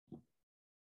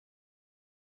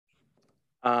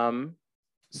Um,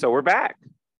 so we're back.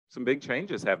 Some big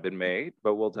changes have been made,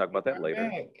 but we'll talk about that later.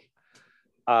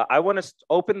 I want to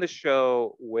open the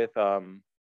show with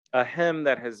a hymn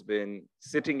that has been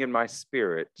sitting in my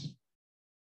spirit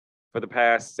for the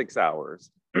past 6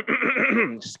 hours.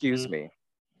 Excuse me.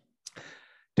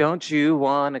 Don't you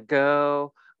want to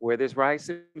go where there's rice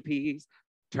and peas,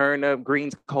 turn up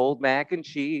greens, cold mac and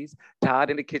cheese, Todd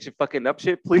in the kitchen fucking up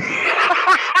shit, please?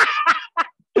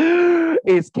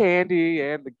 It's Candy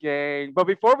and the gang. But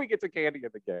before we get to Candy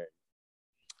and the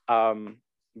gang,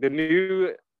 the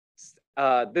new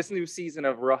this new season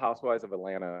of Real Housewives of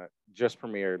Atlanta just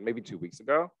premiered maybe 2 weeks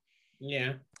ago.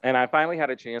 Yeah. And I finally had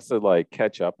a chance to like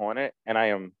catch up on it, and I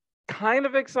am kind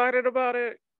of excited about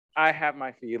it. I have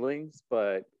my feelings,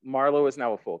 but Marlo is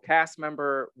now a full cast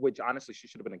member, which honestly she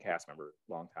should have been a cast member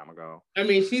a long time ago. I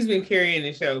mean, she's been carrying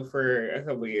the show for a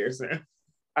couple of years now.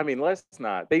 I mean, let's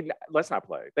not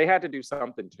play. They had to do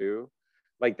something too.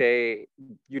 Like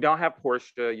you don't have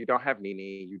Portia, you don't have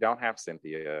Nene, you don't have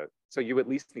Cynthia, so you at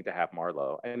least need to have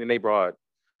Marlo. And then they brought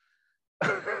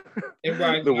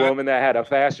the woman that had a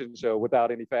fashion show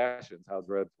without any fashions. How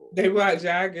dreadful. They brought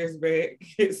joggers back.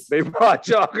 They brought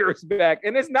joggers back,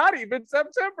 and it's not even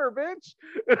September, bitch.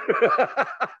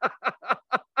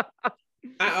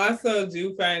 I also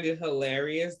do find it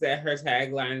hilarious that her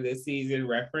tagline this season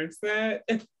referenced that.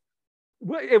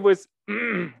 Well, it was,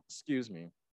 excuse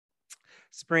me,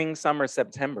 spring, summer,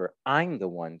 September. I'm the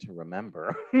one to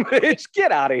remember. Bitch,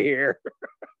 get out of here.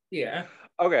 Yeah.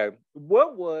 Okay,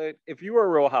 if you were a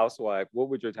Real Housewife, what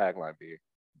would your tagline be?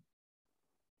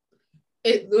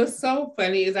 It was so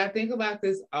funny is I think about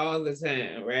this all the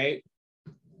time, right?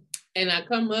 And I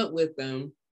come up with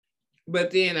them, but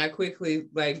then I quickly,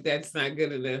 like, that's not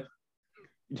good enough.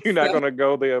 You're not going to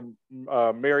go the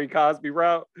Mary Cosby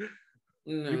route?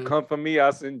 No. You come for me, I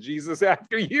send Jesus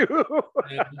after you.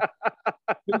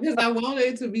 Because I wanted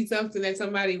it to be something that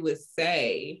somebody would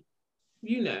say,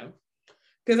 you know.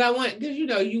 Because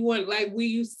you want, like we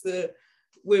used to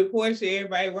with Portia,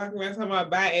 everybody walking around talking about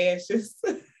buy ashes.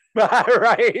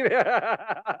 Right.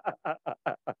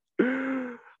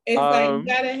 It's like you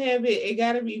gotta have it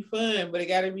gotta be fun, but it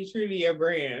gotta be true to your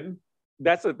brand.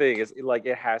 That's the thing, is like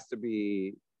it has to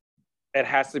be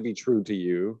true to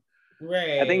you.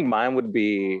 Right. I think mine would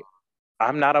be,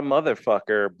 I'm not a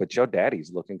motherfucker, but your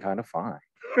daddy's looking kind of fine.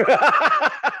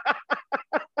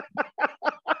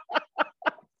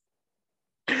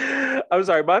 I'm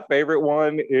sorry, my favorite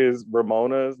one is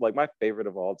Ramona's. Like, my favorite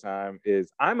of all time is,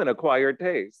 I'm an acquired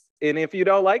taste. And if you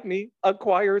don't like me,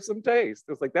 acquire some taste.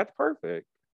 It's like, that's perfect.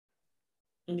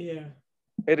 Yeah.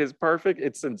 It is perfect.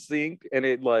 It's succinct, and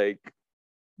it like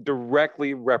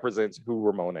directly represents who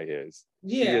Ramona is.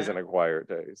 Yeah. She is an acquired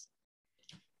taste.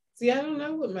 See, I don't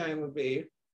know what mine would be.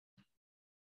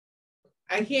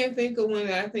 I can't think of one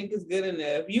that I think is good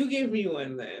enough. You give me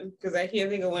one then, because I can't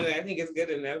think of one that I think is good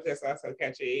enough that's also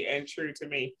catchy and true to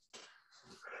me.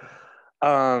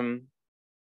 I'm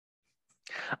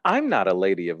not a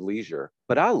lady of leisure,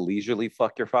 but I'll leisurely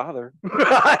fuck your father.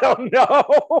 I don't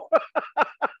know.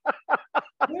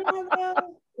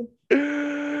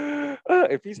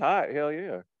 If he's hot, hell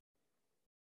yeah.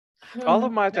 All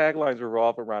of my taglines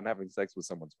revolve around having sex with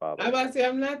someone's father. I'm about to say,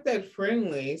 I'm not that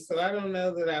friendly, so I don't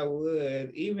know that I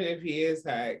would, even if he is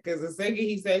hot. Because the second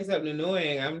he says something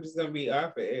annoying, I'm just going to be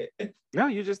off it. No,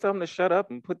 you just tell him to shut up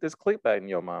and put this clip back in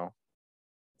your mouth.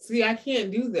 See, I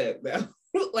can't do that, though.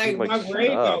 like my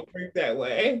brain don't work that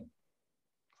way.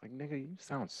 Like, nigga, you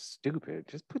sound stupid.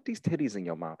 Just put these titties in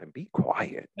your mouth and be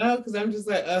quiet. No, because I'm just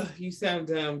like, you sound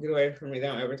dumb. Get away from me.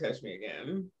 Don't ever touch me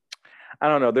again. I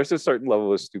don't know. There's a certain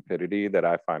level of stupidity that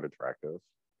I find attractive.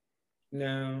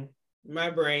 No, my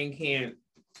brain can't.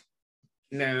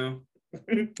 No.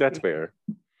 That's fair.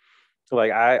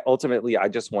 Like, I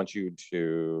just want you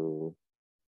to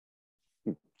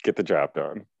get the job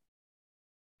done.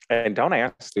 And don't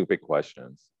ask stupid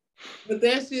questions. But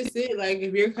that's just it. Like,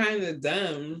 if you're kind of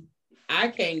dumb, I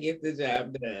can't get the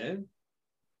job done.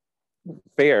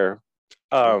 Fair.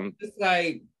 It's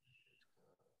like,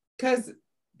 because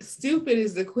stupid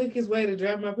is the quickest way to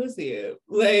drive my pussy up.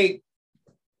 Like,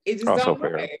 it just also don't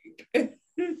work.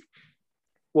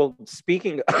 Well,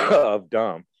 speaking of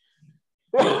dumb,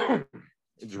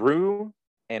 Drew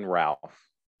and Ralph.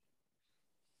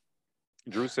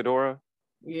 Drew Sidora.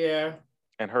 Yeah.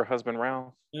 And her husband,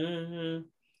 Ralph. Mm-hmm.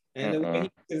 And the way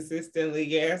he consistently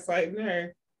gaslighting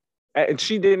her. And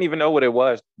she didn't even know what it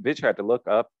was. Bitch had to look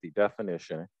up the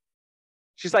definition.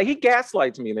 She's like, he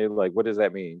gaslights me. And they're like, what does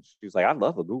that mean? She's like, I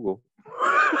love a Google.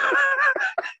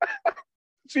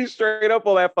 She straight up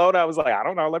on that phone. I was like, I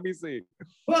don't know. Let me see.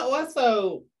 But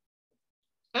also,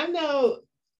 I know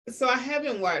So I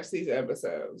haven't watched these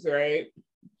episodes, right?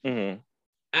 Mm-hmm.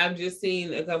 I've just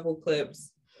seen a couple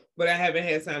clips, but I haven't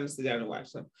had time to sit down and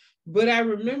watch them. But I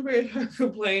remember her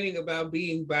complaining about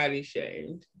being body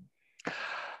shamed.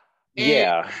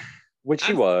 Yeah, which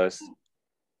she was.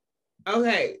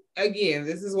 Okay, again,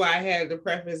 this is why I had the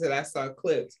preface that I saw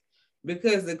clips,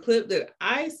 because the clip that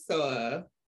I saw,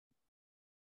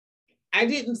 I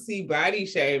didn't see body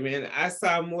shaming. I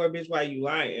saw more bitch, why you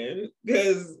lying?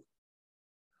 Because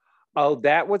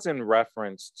that was in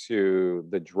reference to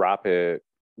the drop it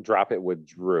with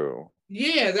Drew.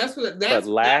 Yeah, that's what. But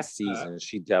last season,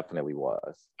 she definitely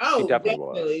was. Oh, she definitely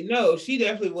was. No, she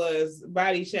definitely was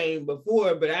body shamed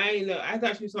before, but I didn't know. I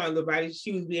thought she was talking the body.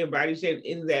 She was being body shamed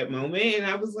in that moment, and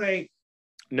I was like,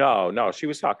 no, she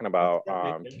was talking about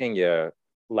Kenya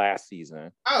last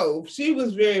season. Oh, she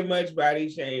was very much body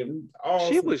shamed.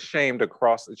 She was shamed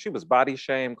across. She was body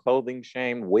shamed, clothing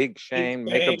shamed, wig shamed,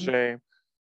 makeup shamed.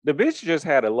 The bitch just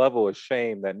had a level of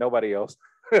shame that nobody else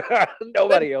had.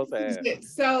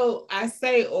 So I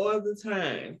say all the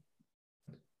time,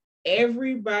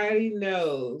 everybody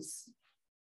knows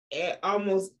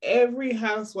almost every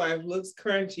housewife looks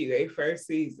crunchy their first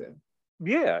season.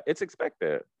 Yeah, it's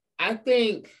expected. I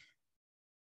think.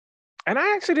 And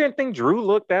I actually didn't think Drew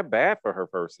looked that bad for her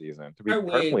first season, to be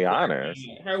perfectly honest.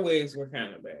 Her wigs were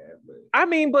kind of bad. But... I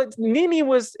mean, but NeNe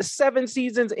was 7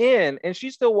 seasons in, and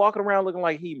she's still walking around looking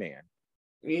like He-Man.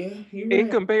 Yeah, in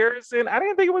comparison, I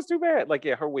didn't think it was too bad. Like,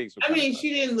 yeah, her wigs were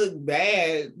she didn't look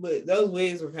bad, but those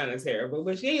wigs were kind of terrible.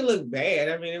 But she didn't look bad.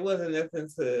 I mean, it wasn't nothing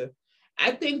to.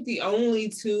 I think the only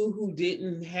two who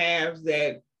didn't have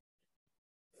that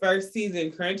first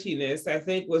season crunchiness, I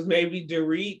think, was maybe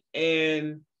Dorit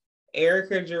and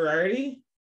Erica Girardi.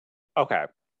 Okay.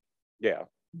 Yeah.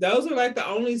 Those are like the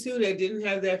only two that didn't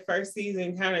have that first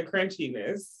season kind of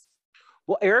crunchiness.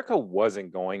 Well, Erica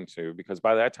wasn't going to, because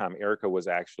by that time Erica was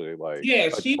actually like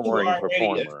she was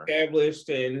already established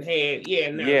and had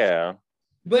yeah.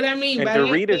 But I mean, and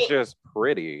Dorita's just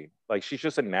pretty. Like, she's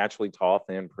just a naturally tall,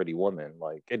 thin, pretty woman.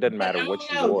 Like, it doesn't matter what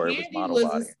she wore. It was model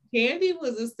body. Kandi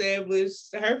was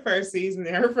established her first season.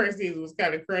 Her first season was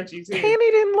kind of crunchy too.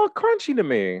 Kandi didn't look crunchy to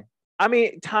me. I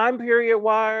mean, time period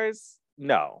wise,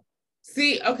 no.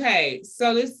 See, okay,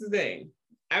 so this is the thing.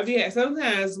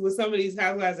 Sometimes with some of these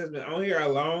housewives that's been on here a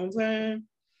long time,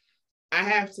 I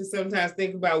have to sometimes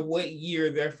think about what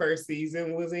year their first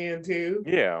season was in too.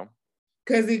 Yeah.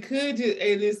 Because it could just,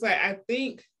 and it's like, I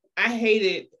think I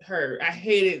hated her. I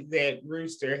hated that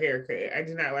rooster haircut. I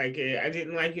did not like it. I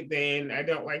didn't like it then. I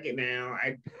don't like it now.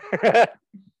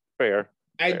 Fair.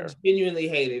 I genuinely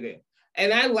hated it.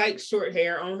 And I like short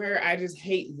hair on her. I just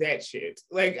hate that shit.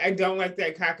 Like, I don't like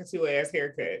that cockatoo ass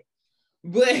haircut.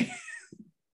 But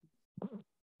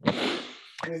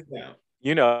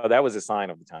you know, that was a sign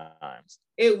of the times.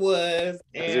 It was.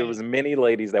 Because it was many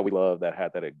ladies that we love that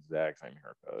had that exact same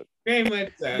haircut. Very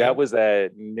much so. That was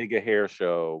that nigga hair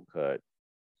show cut.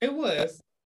 It was.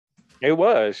 It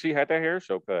was. She had that hair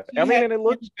show cut. I mean, and it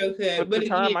looked cut, at the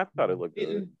time, I thought it looked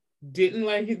good. Didn't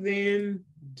like it then.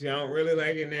 Don't really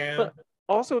like it now. But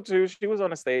also, too, she was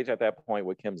on a stage at that point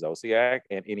with Kim Zolciak,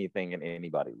 and anything and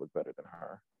anybody looked better than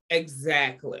her.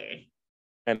 Exactly.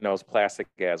 And those plastic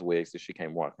ass wigs that she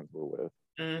came walking through with.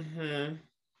 Mm-hmm.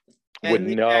 With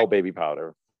no baby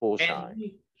powder, full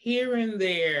shine. Here and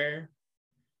there,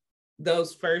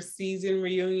 those first season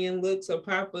reunion looks will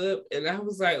pop up, and I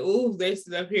was like, "Ooh, they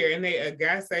sit up here and they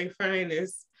Agasse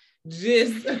finest."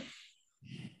 Just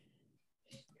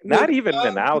not even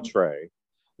an outre.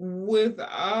 With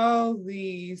all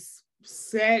these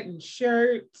satin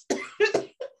shirts.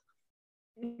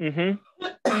 Mm-hmm.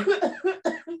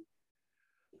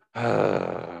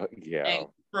 Yeah. And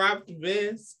cropped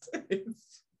vest.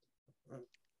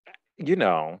 You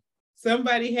know.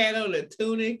 Somebody had on a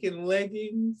tunic and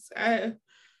leggings. That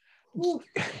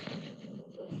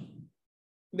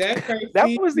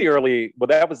was the early, well,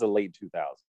 that was the late 2000s.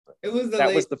 It was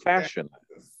the fashion.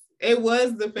 It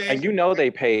was the fashion. And you know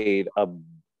they paid a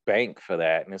bank for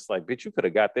that. And it's like, bitch, you could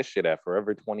have got this shit at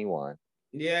Forever 21.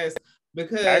 Yes,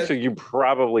 because actually you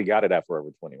probably got it at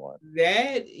Forever 21.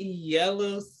 That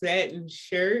yellow satin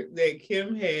shirt that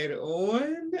Kim had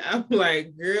on, I'm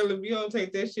like, girl, if you don't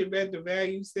take that shit back to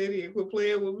Value City and quit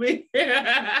playing with me.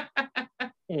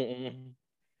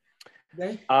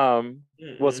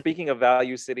 Well, speaking of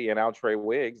Value City and outre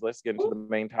wigs, let's get into the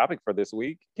main topic for this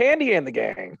week. Kandi and the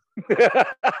gang.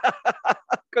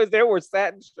 Because there were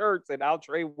satin shirts and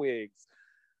outre wigs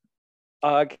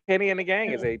Candy and the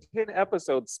Gang is a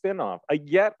 10-episode spinoff,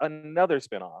 yet another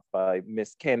spinoff by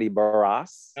Miss Candy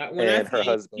Barras and her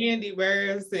husband. Candy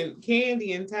Barras and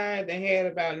Candy and Tide, they had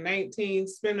about 19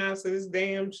 spinoffs of this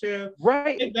damn show.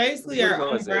 Right. They basically are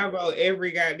on Bravo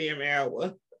every goddamn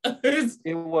hour.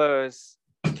 It was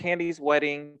Candy's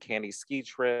Wedding, Candy's Ski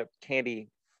Trip, Candy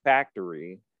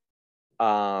Factory,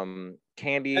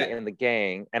 Candy and the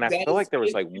Gang, and I feel like there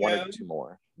was like one or two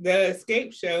more. The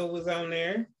Escape Show was on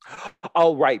there.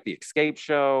 Oh, right, the Escape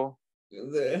Show.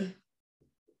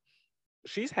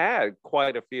 She's had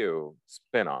quite a few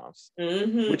spinoffs.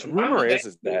 Mm-hmm. Which rumor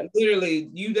is that literally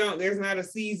there's not a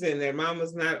season that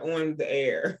Mama's not on the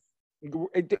air.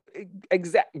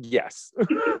 Yes.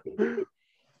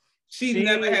 She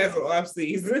never has an off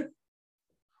season.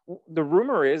 The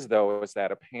rumor is that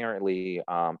apparently,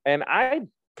 and I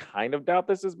kind of doubt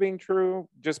this is being true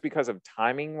just because of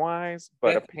timing wise,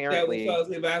 but apparently that was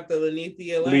supposed about the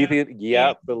Lanithia Lounge.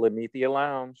 The Lanithia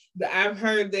Lounge. I've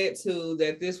heard that too,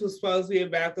 that this was supposed to be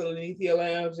about the Lanithia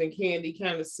Lounge, and Candy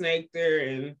kind of snaked her,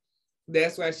 and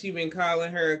that's why she been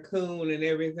calling her a coon and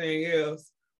everything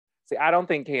else. See, I don't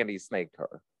think Candy snaked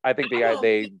her. I think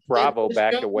they Bravo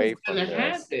backed away from this.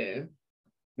 Happen.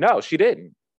 No, she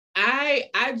didn't. I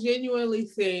genuinely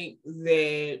think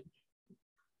that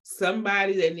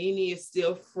somebody that Nene is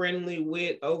still friendly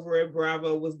with over at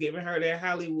Bravo was giving her that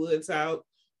Hollywood talk,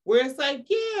 where it's like,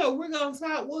 yeah, we're gonna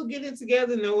talk, we'll get it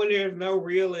together, knowing there's no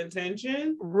real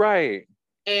intention. Right.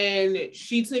 And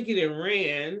she took it and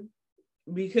ran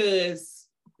because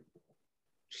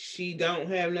she don't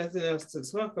have nothing else to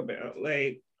talk about.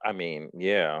 Like, I mean,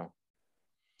 yeah.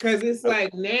 Because it's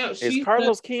like now is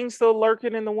Carlos King still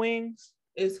lurking in the wings?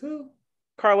 Is who?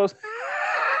 Carlos.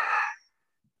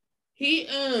 He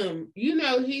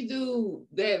he do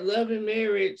that Love and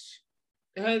Marriage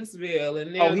Huntsville,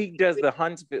 and now he does the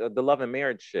Huntsville, the Love and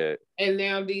Marriage shit. And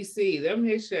now DC, them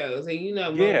his shows, and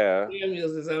Monique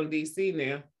Samuels is on DC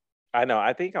now. I know.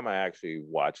 I think I'm gonna actually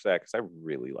watch that because I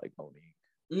really like Monique.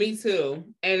 Me too.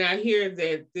 And I hear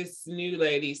that this new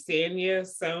lady, Sanya,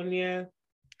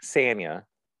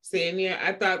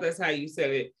 I thought that's how you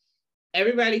said it.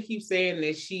 Everybody keeps saying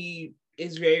that she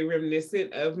is very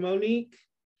reminiscent of Monique.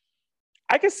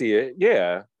 I can see it.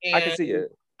 Yeah, and I can see it.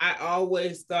 I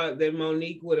always thought that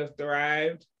Monique would have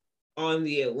thrived on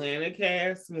the Atlanta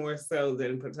cast more so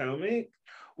than Potomac.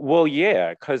 Well, yeah,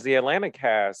 because the Atlanta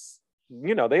cast,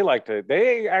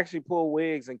 they actually pull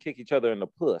wigs and kick each other in the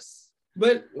puss.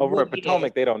 But over at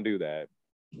Potomac, they don't do that.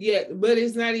 Yeah, but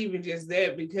it's not even just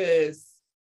that, because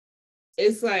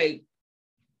it's like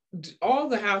all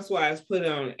the housewives put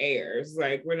on airs.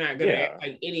 Like, we're not gonna act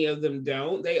like any of them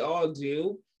don't. They all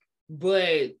do.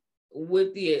 But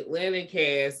with the Atlanta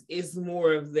cast, it's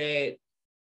more of that.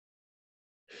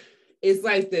 It's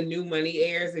like the New Money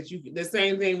airs the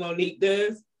same thing Monique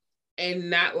does, and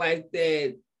not like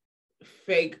that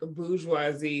fake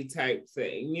bourgeoisie type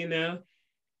thing,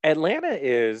 Atlanta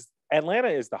is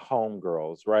the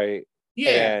homegirls, right?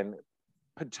 Yeah. And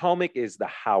Potomac is the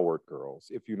Howard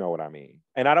girls, if you know what I mean.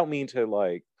 And I don't mean to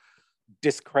like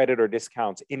discredit or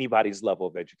discount anybody's level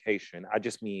of education. I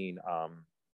just mean,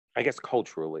 I guess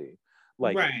culturally,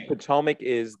 like right. Potomac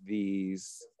is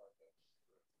these.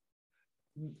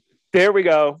 There we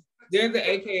go. They're the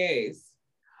AKAs.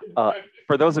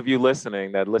 For those of you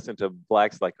listening that listen to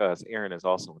Blacks Like Us, Aaron is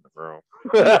also in the room.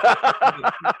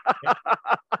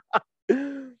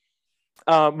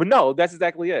 But no, that's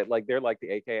exactly it. Like, they're like the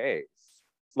AKAs.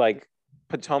 Like,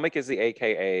 Potomac is the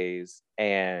AKAs,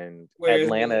 and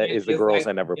Atlanta is the girls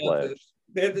that never pledged.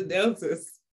 They're the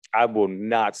Deltas. I will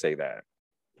not say that,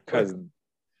 because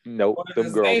nope,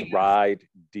 them girls ride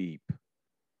deep.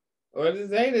 Or the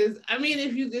Zetas. I mean,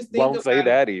 if you just think won't say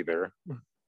that either.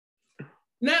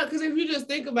 No, because if you just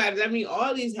think about it, I mean,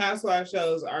 all these housewife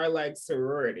shows are like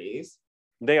sororities.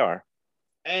 They are.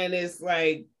 And it's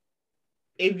like,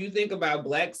 if you think about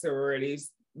Black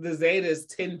sororities, the Zetas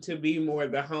tend to be more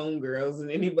the homegirls than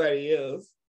anybody else.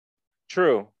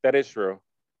 True. That is true.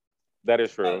 That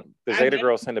is true. The Zeta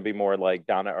girls tend to be more like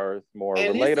down to earth, more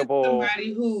relatable.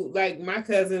 Somebody who, like, my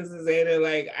cousin's a Zeta.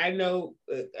 Like, I know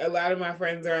a lot of my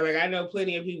friends are like, I know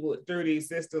plenty of people through these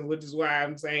systems, which is why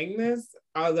I'm saying this.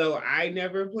 Although I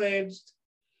never pledged,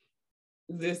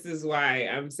 this is why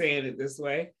I'm saying it this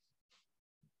way.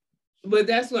 But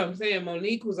that's what I'm saying.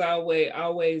 Monique was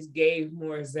always gave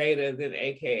more Zeta than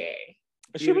AKA.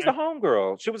 She was the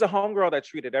homegirl. She was a homegirl that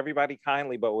treated everybody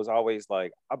kindly, but was always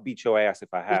like, I'll beat your ass if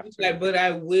I have to. Like, but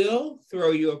I will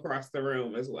throw you across the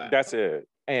room as well. That's it.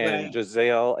 And like,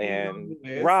 Giselle and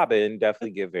Robin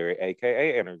definitely give very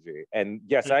AKA energy. And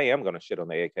yes, I am going to shit on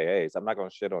the AKAs. I'm not going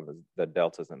to shit on the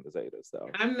Deltas and the Zetas, though.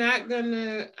 I'm not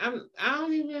gonna.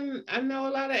 I know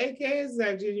a lot of AKAs that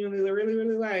I genuinely really,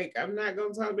 really like. I'm not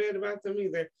going to talk bad about them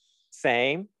either.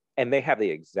 Same. And they have the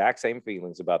exact same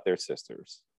feelings about their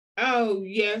sisters. Oh,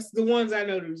 yes. The ones I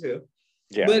know do too.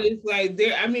 Yeah. But it's like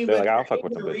they're like, I don't fuck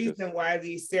with the reason why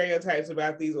these stereotypes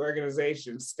about these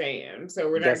organizations stand. So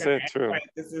we're not going to act like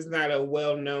this is not a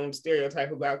well-known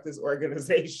stereotype about this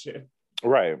organization.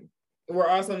 Right. We're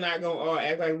also not going to all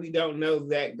act like we don't know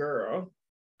that girl.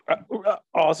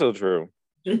 Also true.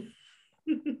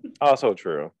 Also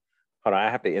true. Hold on,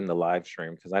 I have to end the live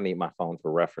stream because I need my phone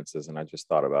for references, and I just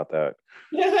thought about that.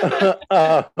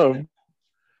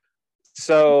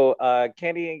 So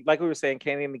Kandi, like we were saying,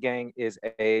 Kandi and the Gang is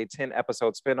a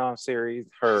 10-episode spinoff series,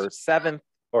 her 7th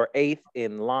or 8th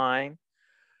in line.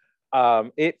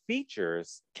 It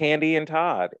features Kandi and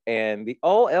Todd and the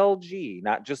OLG,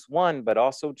 not just one, but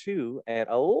also two, and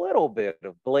a little bit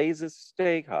of Blaze's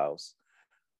Steakhouse.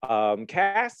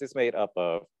 Cast is made up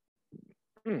of,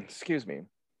 excuse me,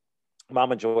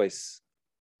 Mama Joyce,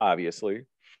 obviously,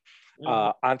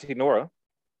 Auntie Nora,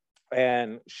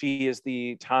 and she is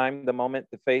the time, the moment,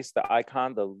 the face, the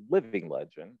icon, the living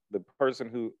legend, the person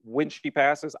who, when she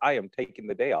passes, I am taking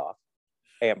the day off.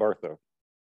 Aunt Bertha.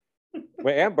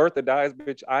 When Aunt Bertha dies,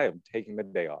 bitch, I am taking the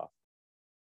day off.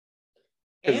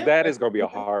 Because that is going to be a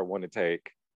hard one to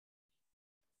take.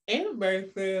 Aunt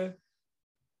Bertha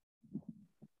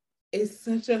is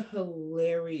such a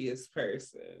hilarious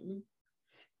person.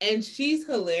 And she's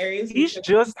hilarious. She's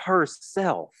just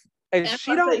herself. And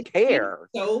she don't care.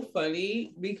 So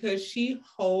funny because she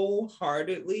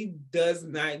wholeheartedly does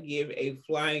not give a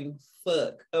flying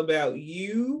fuck about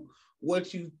you,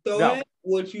 what you thought,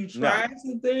 what you tried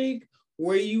to think,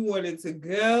 where you wanted to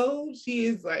go. She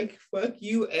is like, fuck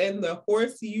you and the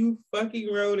horse you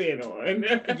fucking rode in on.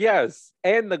 Yes,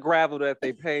 and the gravel that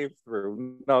they paved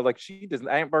through. No, like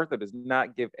Aunt Bertha does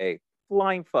not give a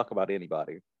flying fuck about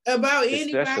anybody. About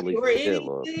anybody or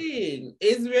anything.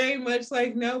 It's very much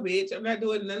like, no, bitch, I'm not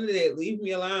doing none of that. Leave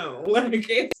me alone.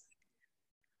 Like,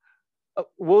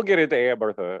 we'll get into Aunt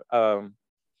Bertha.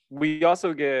 We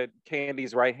also get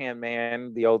Kandi's right-hand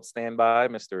man, the old standby,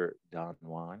 Mr. Don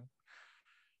Juan.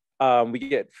 We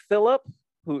get Philip,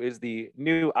 who is the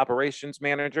new operations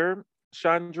manager,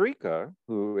 Chandrika,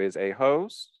 who is a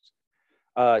host,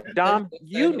 Dom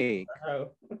Unique.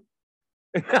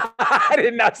 I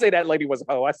did not say that lady was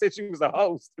a hoe. I said she was a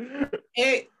host.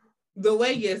 The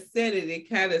way you said it, it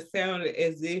kind of sounded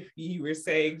as if you were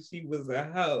saying she was a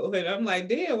hoe. And I'm like,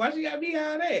 damn, why she gotta be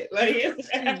all that? Like,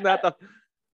 she's not the.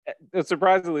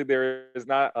 Surprisingly, there is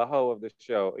not a hoe of the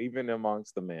show, even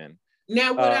amongst the men.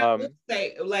 Now, what I will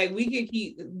say, like, we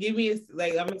can give me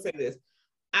like, I'm gonna say this.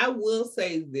 I will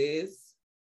say this.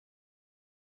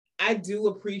 I do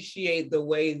appreciate the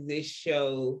way this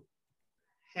show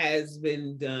has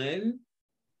been done,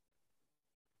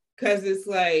 because it's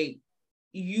like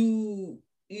you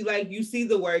see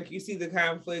the work, you see the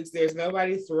conflicts. There's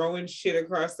nobody throwing shit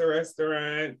across the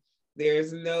restaurant.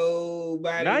 There's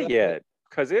nobody. Not yet,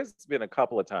 because it's been a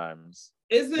couple of times.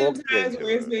 It's been times where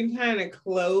it's been kind of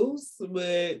close,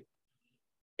 but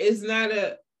it's not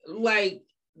like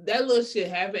that little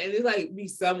shit happen, and it like be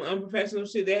some unprofessional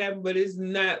shit that happen, but it's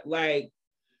not like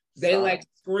they like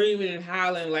screaming and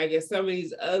hollering like at some of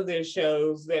these other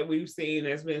shows that we've seen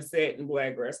that's been set in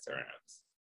Black restaurants.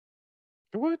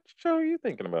 What show are you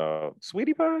thinking about?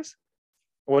 Sweetie Pies?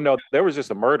 Well, no, there was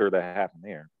just a murder that happened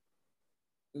there.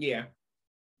 Yeah.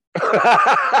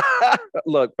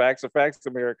 Look, facts are facts,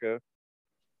 America.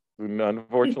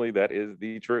 Unfortunately, that is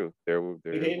the truth. There was a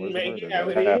murder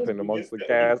that happened amongst the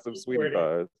cast of Sweetie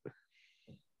Pies.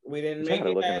 We didn't make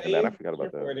it. That. I forgot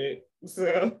about that.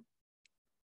 So.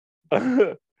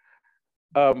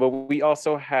 But we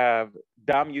also have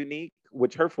Dom Unique,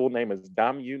 which her full name is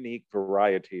Dom Unique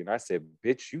Variety. And I said,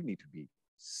 bitch, you need to be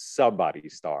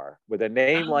somebody's star with a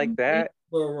name like that.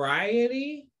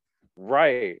 Variety?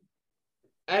 Right.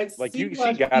 She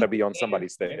gotta be on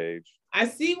somebody's stage. I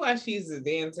see why she's a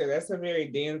dancer. That's a very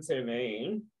dancer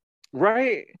name.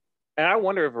 Right. And I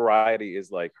wonder if Variety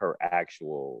is like her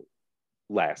actual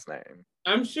last name.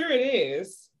 I'm sure it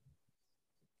is.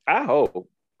 I hope.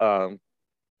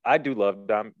 I do love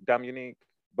Dom Unique,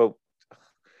 but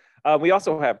we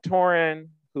also have Torin,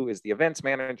 who is the events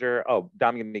manager. Oh,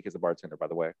 Dom Unique is the bartender, by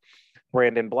the way.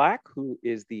 Brandon Black, who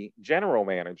is the general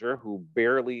manager, who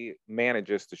barely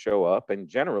manages to show up and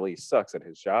generally sucks at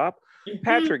his job.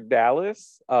 Patrick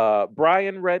Dallas,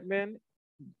 Brian Redmond,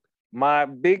 My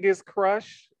biggest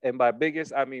crush, and by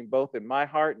biggest, I mean both in my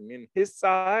heart and in his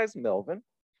size, Melvin.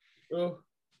 Oh.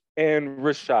 And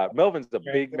Rashad. Melvin's a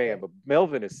Right big there. man, but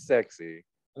Melvin is sexy.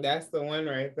 That's the one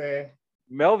right there.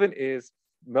 Melvin is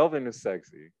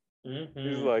sexy. Mm-hmm.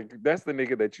 He's like, that's the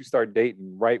nigga that you start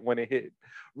dating right when it hit,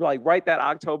 like right that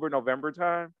October, November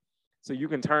time. So you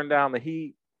can turn down the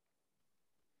heat.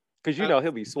 Cause you know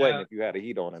he'll be sweating if you had a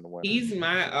heat on in the winter. He's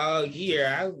my all year.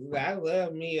 I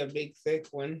love me a big thick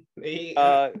one.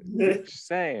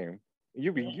 Same.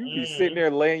 You be sitting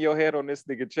there laying your head on this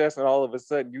nigga chest, and all of a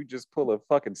sudden you just pull a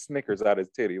fucking Snickers out his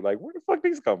titty. Like, where the fuck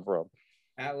these come from?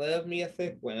 I love me a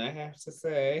thick one, I have to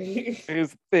say.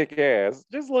 His thick ass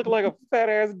just look like a fat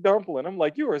ass dumpling. I'm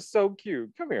like, you are so cute.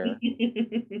 Come here.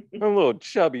 Them little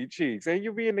chubby cheeks. And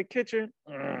you be in the kitchen.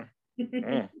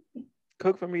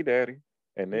 Cook for me, daddy.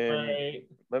 And then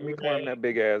let me climb that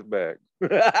big ass back.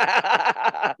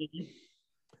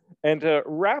 And to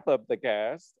wrap up the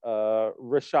cast,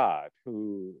 Rashad,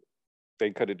 who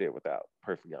they could have did without,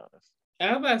 perfectly honest. I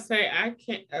was about to say, I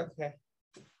can't, okay.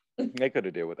 They could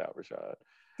have did without Rashad.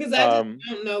 Because I just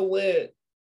don't know what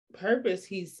purpose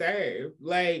he served.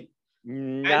 Like,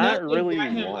 not really.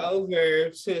 Got him over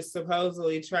to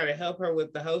supposedly try to help her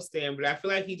with the host stand, but I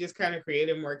feel like he just kind of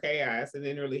created more chaos and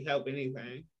didn't really help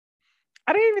anything.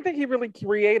 I didn't even think he really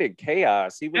created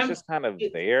chaos. He was just kind of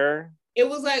there. It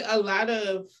was like a lot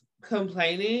of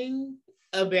complaining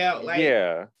about like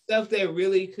stuff that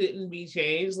really couldn't be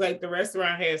changed. Like the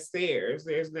restaurant has stairs.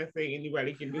 There's nothing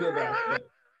anybody can do about it.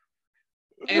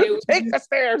 And it was take the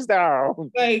stairs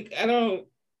down. Like, I don't,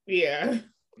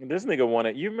 This nigga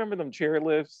wanted, you remember them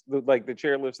chairlifts? Like the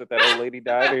chairlifts that old lady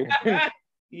died in?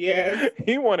 Yes.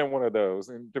 He wanted one of those.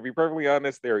 And to be perfectly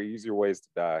honest, there are easier ways to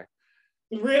die.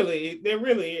 Really? There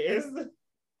really is.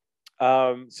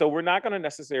 So we're not going to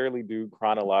necessarily do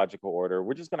chronological order.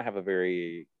 We're just going to have a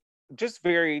very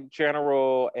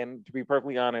general, and to be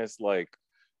perfectly honest, like,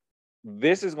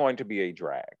 this is going to be a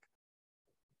drag.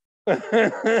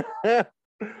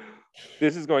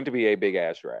 This is going to be a big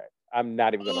ass drag. I'm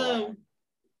not even gonna lie.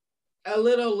 A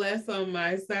little less on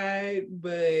my side,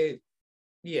 but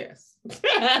yes.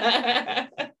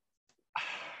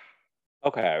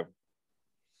 Okay.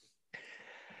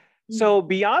 So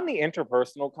beyond the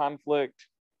interpersonal conflict,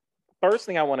 first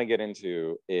thing I want to get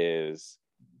into is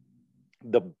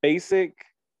the basics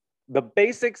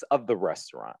of the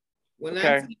restaurant. When I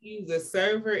tell you, the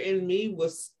server in me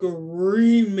was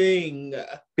screaming.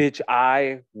 Bitch,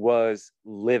 I was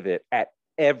livid at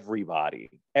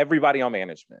everybody on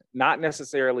management, not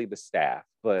necessarily the staff,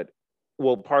 but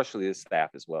partially the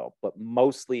staff as well, but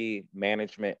mostly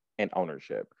management and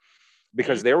ownership.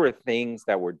 Because there were things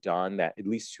that were done that, at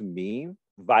least to me,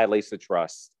 violates the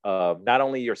trust of not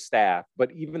only your staff,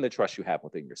 but even the trust you have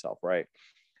within yourself, right?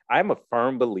 I'm a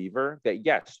firm believer that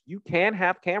yes, you can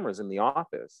have cameras in the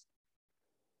office,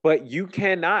 but you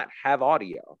cannot have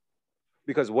audio,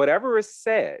 because whatever is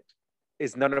said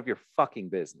is none of your fucking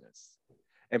business.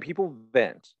 And people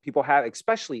vent. People have,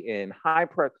 especially in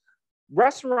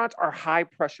restaurants are high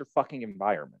pressure fucking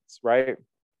environments, right?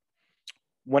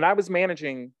 When I was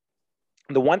managing,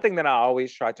 the one thing that I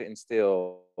always try to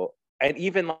instill, and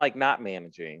even like not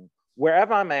managing,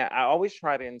 wherever I'm at, I always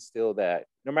try to instill that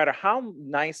no matter how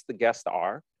nice the guests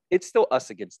are, it's still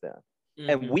us against them. Mm-hmm.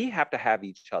 And we have to have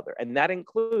each other. And that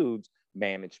includes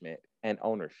management and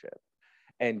ownership.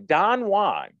 And Don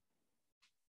Juan,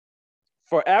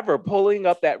 forever pulling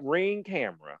up that Ring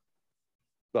camera,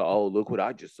 but oh, look what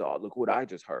I just saw, look what I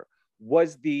just heard,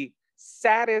 was the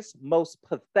saddest, most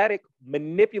pathetic,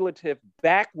 manipulative,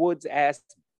 backwoods ass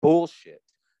bullshit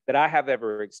that I have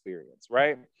ever experienced,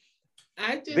 right?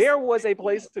 There was a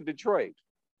place to Detroit,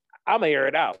 I'm gonna air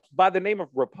it out, by the name of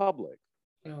Republic.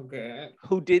 Oh, God.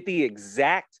 Who did the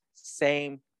exact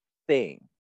same thing,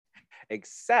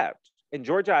 except in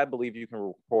Georgia, I believe you can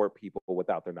report people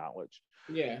without their knowledge.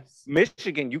 Yes.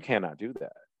 Michigan, you cannot do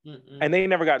that. Mm-mm. And they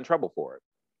never got in trouble for it.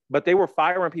 But they were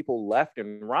firing people left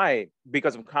and right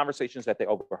because of conversations that they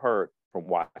overheard from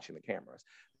watching the cameras.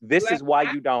 This is why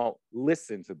you don't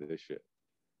listen to this shit.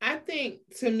 I think,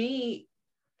 to me,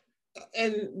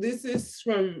 and this is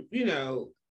from,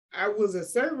 I was a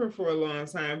server for a long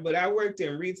time, but I worked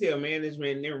in retail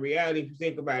management. And in reality, if you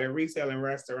think about it, retail and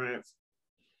restaurants,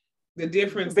 the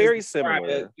difference very is similar,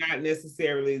 product, not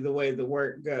necessarily the way the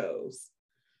work goes.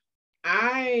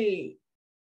 I'm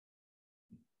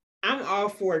all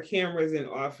for cameras in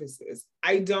offices.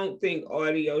 I don't think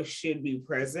audio should be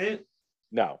present.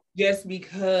 No. Just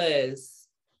because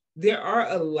there are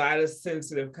a lot of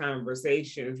sensitive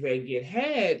conversations that get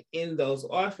had in those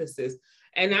offices.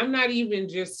 And I'm not even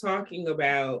just talking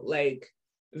about like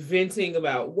venting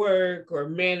about work or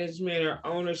management or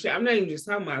ownership. I'm not even just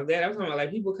talking about that. I'm talking about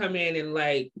like people come in and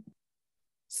like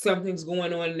something's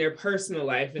going on in their personal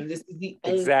life and this is the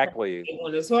only exactly they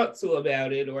want to talk to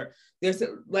about it, or there's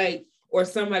like, or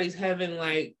somebody's having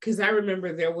like, because I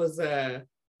remember there was a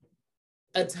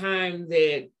time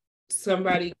that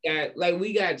somebody got like,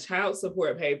 we got child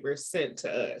support papers sent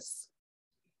to us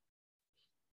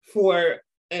for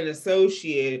an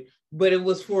associate, but it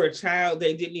was for a child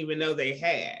they didn't even know they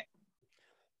had.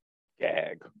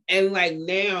 Gag. And like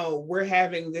now we're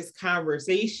having this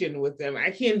conversation with them.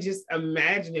 I can't just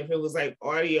imagine if it was like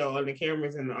audio on the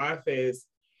cameras in the office.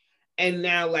 And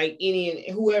now like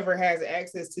any whoever has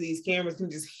access to these cameras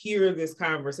can just hear this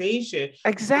conversation.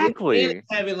 Exactly.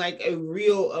 Having like a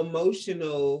real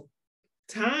emotional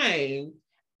time.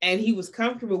 And he was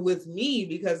comfortable with me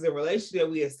because the relationship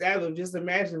we established. Just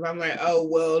imagine if I'm like, oh,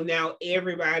 well, now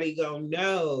everybody gonna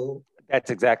know. That's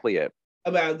exactly it.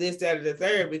 About this, that, or the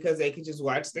third, because they could just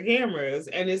watch the cameras.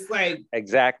 And it's like,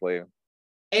 exactly.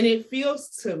 And it feels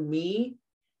to me,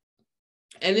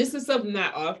 and this is something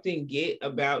I often get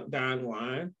about Don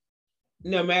Juan,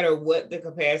 no matter what the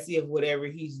capacity of whatever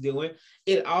he's doing,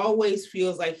 it always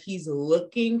feels like he's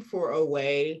looking for a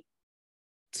way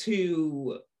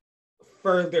to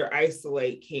further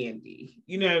isolate Kandi.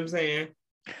 You know what I'm saying?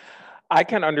 I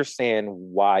can understand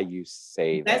why you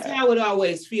say that. That's how it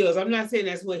always feels. I'm not saying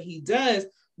that's what he does,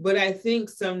 but I think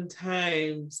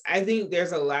sometimes, I think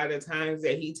there's a lot of times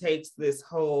that he takes this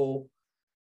whole,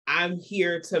 I'm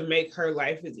here to make her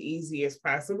life as easy as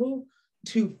possible,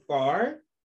 too far,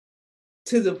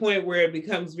 to the point where it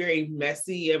becomes very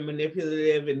messy and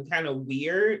manipulative and kind of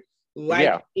weird.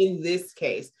 Like in this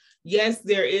case, yes,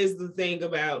 there is the thing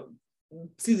about,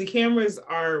 see, the cameras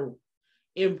are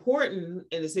important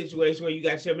in a situation where you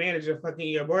got your manager fucking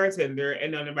your bartender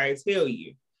and nobody tell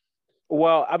you.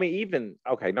 Well, I mean, even,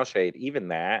 okay, no shade, even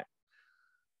that,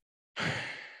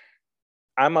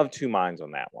 I'm of two minds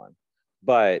on that one.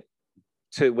 But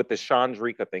with the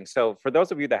Chandrika thing, so for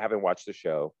those of you that haven't watched the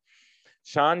show,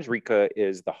 Chandrika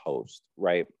is the host,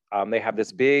 right? They have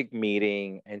this big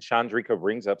meeting and Chandrika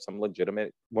brings up some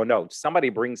legitimate, well, no, somebody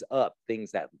brings up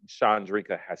things that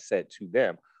Chandrika has said to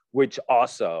them, which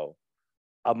also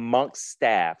amongst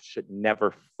staff should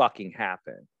never fucking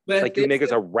happen. But like, you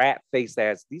niggas are rat-faced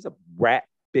ass. These are rat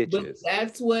bitches. But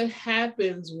that's what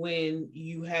happens when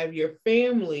you have your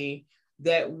family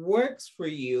that works for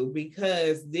you,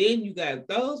 because then you got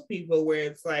those people where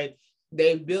it's like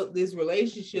they built these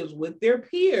relationships with their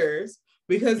peers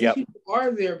because these people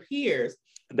are their peers.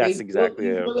 That's exactly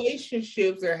it.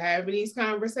 Relationships are having these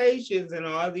conversations, and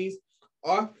all these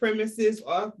off premises,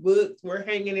 off books, we're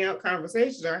hanging out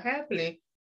conversations are happening.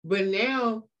 But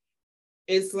now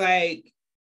it's like,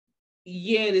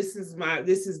 yeah, this is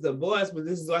the boss, but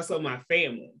this is also my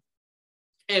family.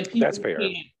 And people That's fair.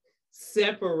 Can't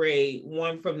separate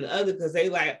one from the other because they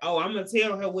like, oh, I'm gonna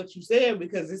tell her what you said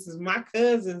because this is my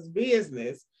cousin's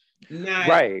business. Not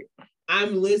right.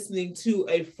 I'm listening to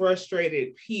a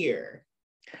frustrated peer.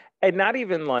 And not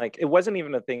even like, it wasn't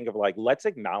even a thing of like, let's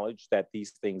acknowledge that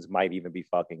these things might even be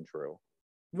fucking true.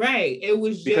 Right. It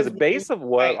was just because based of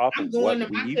what like, off of what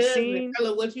we've seen, and tell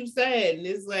her what you said, and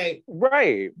it's like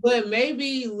right. But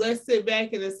maybe let's sit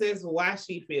back and assess why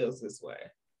she feels this way.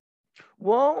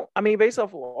 Well, I mean, based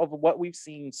off of what we've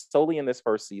seen solely in this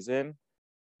first season,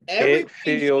 it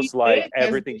feels like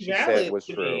everything she said was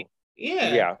true.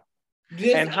 Yeah.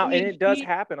 And it does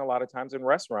happen a lot of times in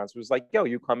restaurants. It was like, yo,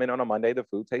 you come in on a Monday, the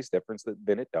food tastes different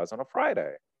than it does on a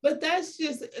Friday. But that's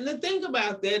just, and the thing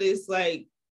about that is like,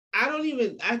 I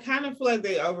kind of feel like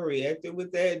they overreacted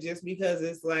with that just because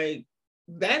it's like,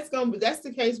 that's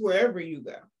the case wherever you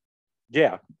go.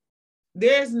 Yeah.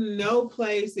 There's no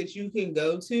place that you can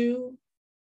go to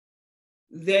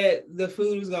that the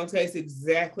food is going to taste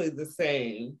exactly the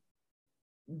same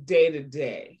day to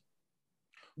day.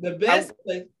 The best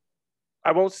place.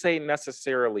 I won't say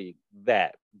necessarily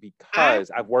that,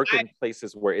 because I've worked in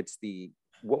places where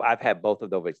I've had both of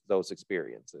those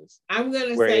experiences. I'm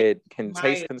gonna where say it can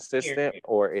taste consistent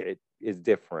or it is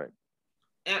different.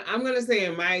 I'm gonna say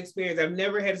in my experience, I've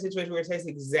never had a situation where it tastes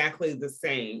exactly the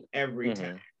same every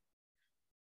time.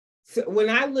 So when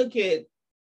I look at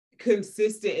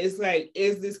consistent, it's like,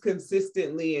 is this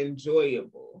consistently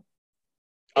enjoyable?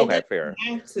 Okay, fair. It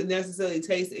doesn't have to necessarily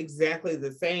taste exactly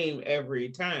the same every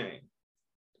time.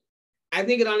 I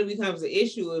think it only becomes an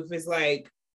issue if it's like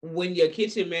when your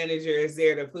kitchen manager is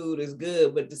there, the food is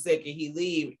good, but the second he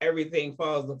leaves, everything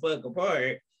falls the fuck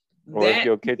apart. Or if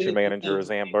your kitchen manager is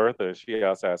Aunt Bertha, she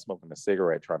outside smoking a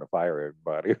cigarette trying to fire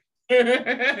everybody.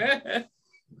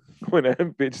 When that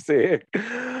bitch said,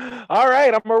 All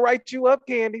right, I'm gonna write you up,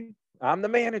 Candy. I'm the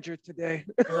manager today.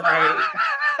 Right.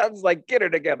 I was like, get her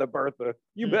together, Bertha.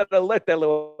 You better let that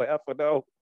little heifer know.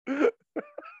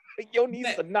 Yo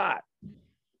needs to not.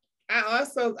 I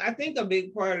think a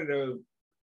big part of the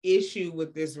issue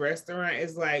with this restaurant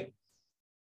is like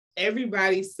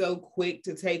everybody's so quick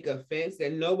to take offense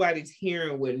that nobody's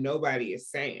hearing what nobody is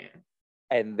saying.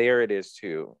 And there it is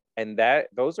too. And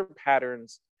those are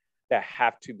patterns that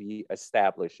have to be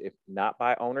established, if not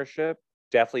by ownership,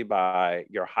 definitely by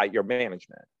your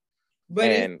management. But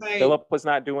and like, Philip was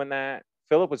not doing that.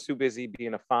 Philip was too busy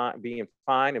being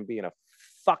fine and being a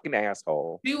fucking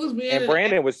asshole. He was being, and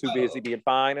Brandon was too busy being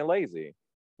fine and lazy.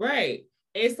 Right.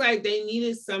 It's like they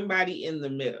needed somebody in the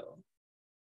middle.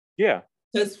 Yeah.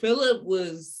 Because Philip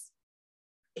was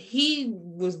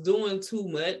doing too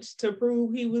much to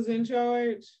prove he was in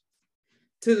charge.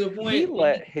 To the point he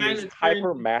let his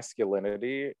hyper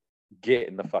masculinity get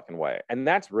in the fucking way. And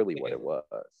that's really what it was.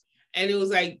 And it was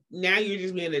like, now you're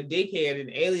just being a dickhead and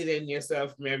alienating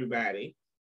yourself from everybody.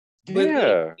 But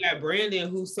then you got Brandon,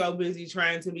 who's so busy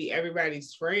trying to be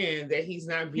everybody's friend that he's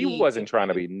not being. He wasn't trying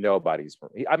to be nobody's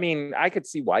friend. I mean, I could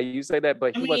see why you say that,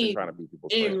 but he wasn't trying to be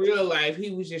people's friend. In real life,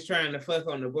 he was just trying to fuck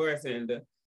on the bartender.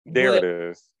 There it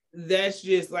is. That's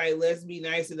just like, let's be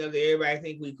nice enough that everybody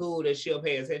think we cool, that she'll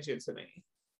pay attention to me.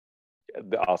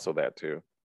 Also that too.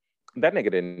 That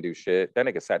nigga didn't do shit. That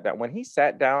nigga sat down. When he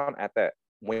sat down at that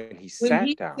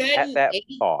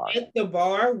bar. At the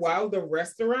bar while the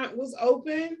restaurant was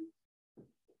open.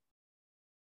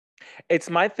 It's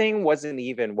my thing wasn't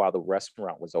even while the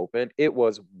restaurant was open. It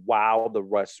was while the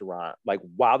restaurant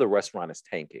is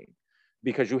tanking.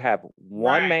 Because you have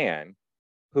one man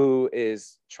who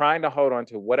is trying to hold on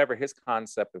to whatever his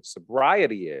concept of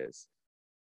sobriety is,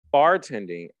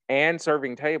 bartending and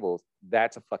serving tables.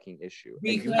 That's a fucking issue.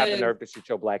 And you have the nerve to sit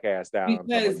your black ass down.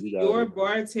 Because your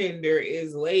bartender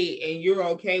is late and you're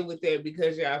okay with that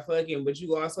because y'all fucking, but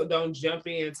you also don't jump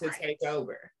in to take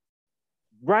over.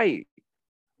 Right.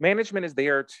 Management is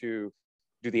there to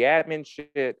do the admin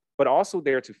shit, but also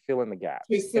there to fill in the gaps.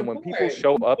 And when people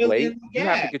show up late, you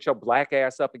have to get your black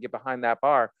ass up and get behind that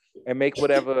bar and make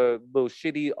whatever little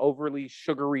shitty, overly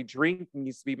sugary drink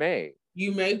needs to be made.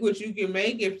 You make what you can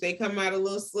make. If they come out a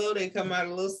little slow, they come out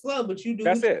a little slow, but you do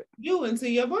what you do until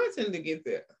your bartender get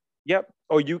there. Yep.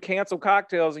 Or you cancel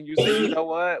cocktails and you say, you know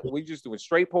what? We just doing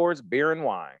straight pours, beer and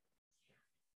wine.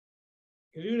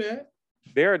 You do that.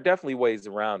 There are definitely ways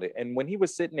around it. And when he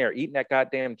was sitting there eating that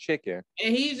goddamn chicken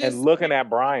and looking at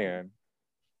Brian,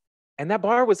 and that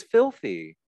bar was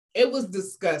filthy. It was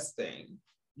disgusting.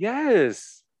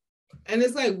 Yes. And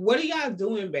it's like, what are y'all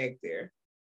doing back there?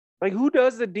 Like, who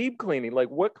does the deep cleaning? Like,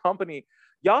 what company?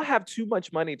 Y'all have too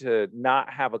much money to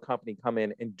not have a company come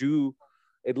in and do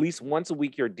at least once a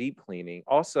week your deep cleaning.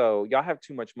 Also, y'all have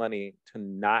too much money to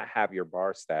not have your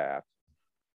bar staff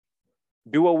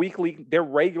do their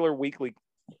regular weekly,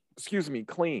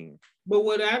 clean. But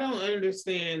what I don't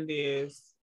understand is,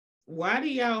 why do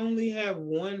y'all only have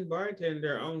one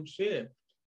bartender on shift?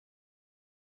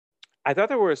 I thought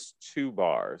there was 2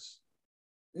 bars.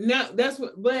 No,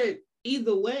 but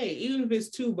either way, even if it's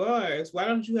 2 bars, why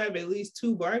don't you have at least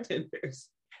 2 bartenders?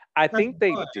 I think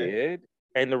they did.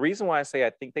 And the reason why I say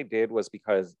I think they did was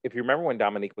because if you remember when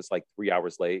Dominique was like 3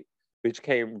 hours late,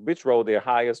 bitch rolled there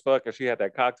high as fuck and she had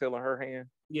that cocktail in her hand.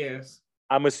 Yes.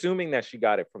 I'm assuming that she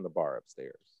got it from the bar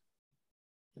upstairs.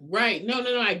 Right.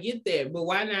 No, I get that. But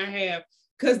why not have,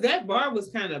 because that bar was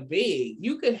kind of big.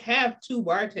 You could have 2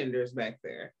 bartenders back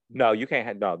there. No, you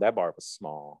can't that bar was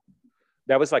small.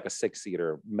 That was like a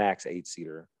 6-seater, max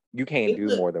 8-seater. You can't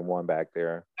do more than one back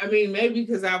there. I mean, maybe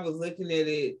because I was looking at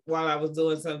it while I was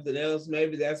doing something else.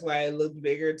 Maybe that's why it looked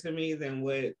bigger to me than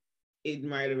what it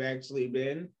might have actually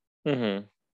been. Mm-hmm.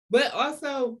 But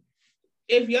also,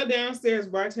 if your downstairs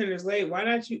bartender's late, why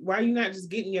are you not just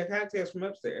getting your cocktails from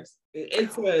upstairs?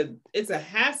 It's a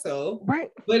hassle,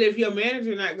 right? But if your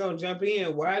manager not gonna jump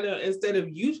in, instead of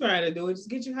you trying to do it, just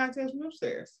get your cocktails from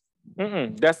upstairs?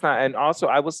 That's not. And also,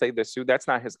 I will say this too: that's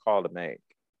not his call to make.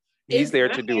 He's there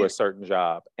to do a certain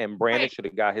job, and Brandon should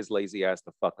have got his lazy ass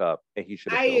the fuck up, and he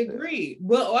should have. I agree,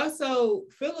 but also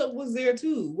Philip was there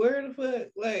too. Where the fuck,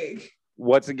 like?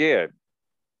 Once again,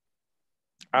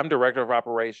 I'm director of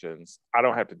operations. I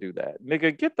don't have to do that.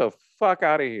 Nigga, get the fuck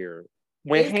out of here.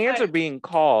 When hands are being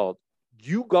called,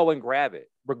 you go and grab it,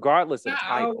 regardless of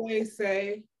title. I always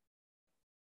say,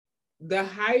 the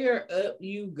higher up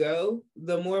you go,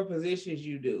 the more positions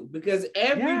you do. Because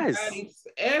everybody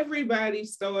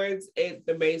starts at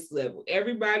the base level.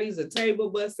 Everybody's a table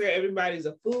buster. Everybody's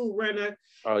a food runner.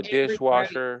 A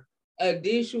dishwasher.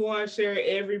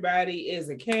 Everybody is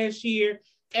a cashier.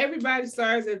 Everybody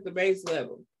starts at the base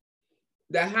level.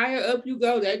 The higher up you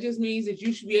go, that just means that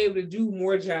you should be able to do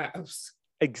more jobs.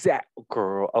 Exactly,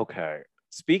 girl. Okay.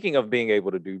 Speaking of being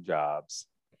able to do jobs,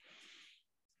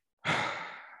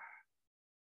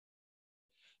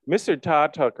 Mr.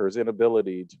 Todd Tucker's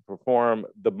inability to perform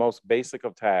the most basic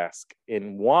of tasks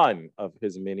in one of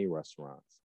his many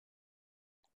restaurants.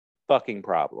 Fucking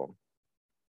problem.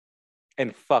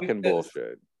 And fucking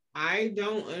bullshit. I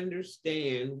don't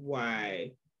understand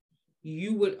why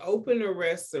you would open a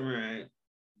restaurant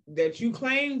that you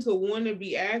claim to want to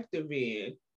be active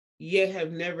in, yet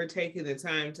have never taken the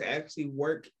time to actually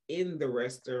work in the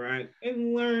restaurant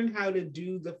and learn how to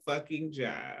do the fucking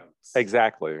jobs.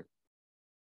 Exactly.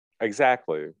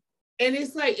 And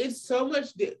it's like, it's so much,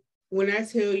 when I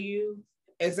tell you,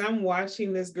 as I'm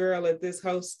watching this girl at this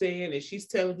host stand and she's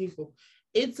telling people,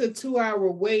 it's a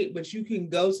 2-hour wait, but you can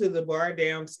go to the bar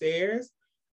downstairs.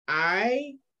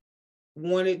 I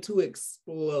wanted to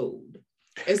explode.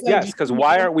 It's like, yes, because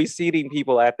why aren't we seating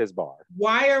people at this bar?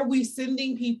 Why are we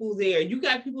sending people there? You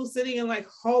got people sitting in like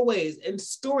hallways and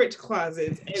storage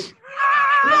closets. And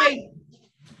like,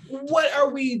 what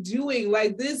are we doing?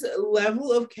 Like, this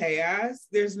level of chaos,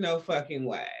 there's no fucking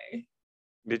way.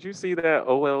 Did you see that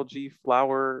OLG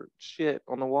flower shit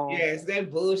on the wall? Yes,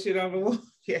 that bullshit on the wall.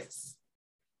 Yes.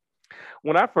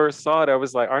 When I first saw it, I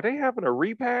was like, are they having a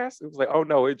repass? It was like, oh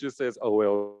no, it just says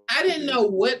OL. I didn't know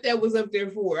what that was up there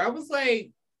for. I was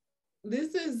like,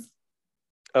 this is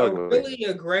ugly. A really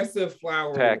aggressive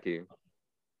flower tacky.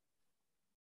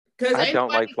 Because I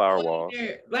don't like flower walls.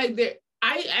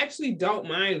 I actually don't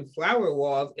mind flower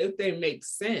walls if they make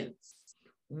sense.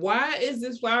 Why is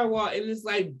this flower wall in this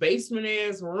like basement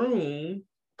ass room?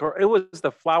 Girl, it was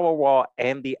the flower wall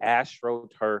and the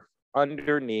AstroTurf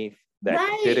underneath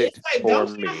that did it like, for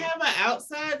don't me. You have an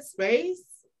outside space?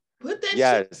 Put that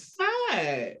shit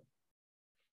aside.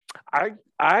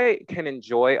 I can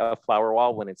enjoy a flower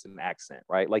wall when it's an accent,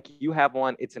 right? Like you have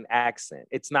one, it's an accent.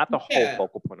 It's not the whole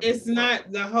focal point. It's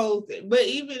not the whole thing. But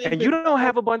even if you don't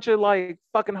have a bunch of like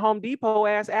fucking Home Depot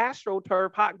ass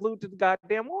AstroTurf hot glued to the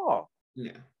goddamn wall.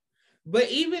 No. But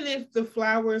even if the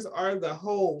flowers are the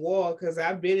whole wall, because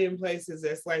I've been in places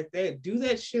that's like that, do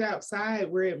that shit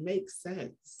outside where it makes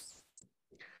sense.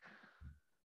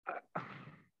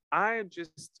 I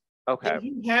just, okay. If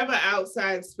you have an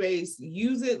outside space,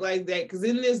 use it like that. Because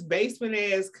in this basement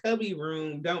ass cubby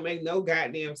room, don't make no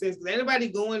goddamn sense. Because anybody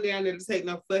going down there to take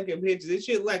no fucking pictures. It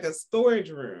should like a storage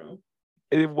room.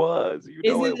 It was. You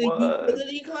know it was. Is it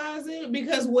a utility closet?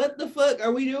 Because what the fuck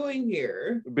are we doing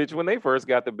here? Bitch, when they first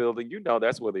got the building, you know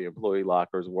that's where the employee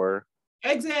lockers were.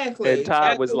 Exactly. And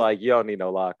Todd was like, you don't need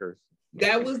no lockers.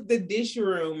 That was the dish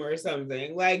room or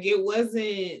something. Like it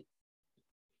wasn't.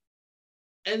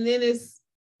 And then it's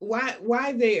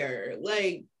why there?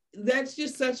 Like that's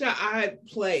just such an odd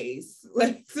place,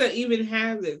 like to even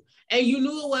have this. And you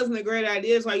knew it wasn't a great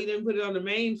idea, that's why you didn't put it on the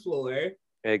main floor.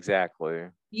 Exactly.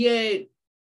 Yet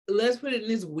let's put it in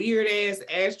this weird ass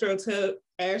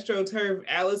AstroTurf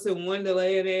Alice in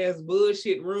Wonderland ass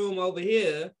bullshit room over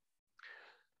here.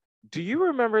 Do you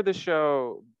remember the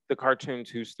show, the cartoon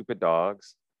Two Stupid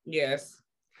Dogs? Yes.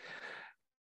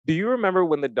 Do you remember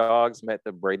when the dogs met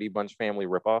the Brady Bunch family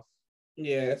ripoff?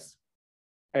 Yes.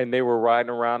 And they were riding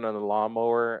around on a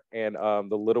lawnmower, and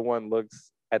the little one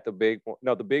looks at the big one.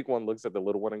 No, the big one looks at the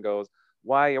little one and goes,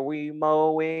 "Why are we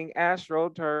mowing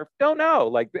AstroTurf?" Don't know.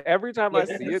 Like every time I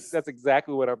see it, that's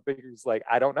exactly what I'm thinking. It's like,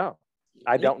 I don't know.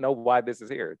 I don't know why this is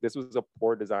here. This was a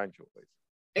poor design choice.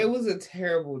 It was a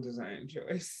terrible design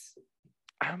choice.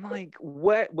 I'm like,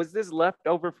 what was this left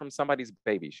over from somebody's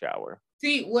baby shower?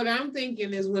 See, what I'm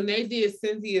thinking is when they did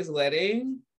Cynthia's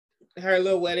wedding, her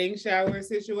little wedding shower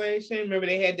situation, remember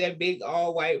they had that big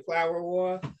all white flower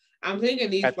wall? I'm thinking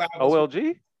these at flowers.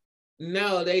 OLG?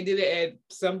 No, they did it at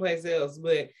someplace else,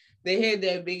 but they had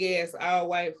that big ass all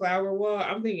white flower wall.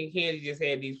 I'm thinking Candy just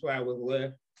had these flowers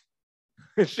left.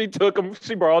 She took them,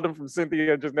 she borrowed them from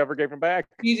Cynthia and just never gave them back.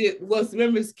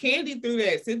 Remember, Candy threw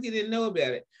that. Cynthia didn't know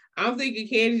about it. I'm thinking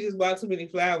Candy just bought too many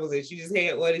flowers and she just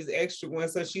had all these extra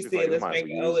ones. So she said, like, let's make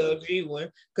an OLG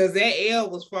one. Because that L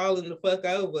was falling the fuck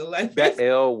over. Like that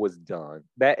L was done.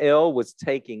 That L was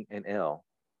taking an L.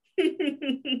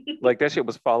 Like that shit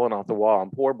was falling off the wall.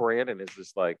 And poor Brandon is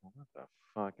just like, what the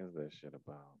fuck is this shit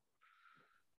about?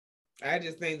 I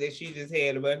just think that she just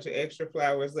had a bunch of extra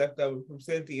flowers left over from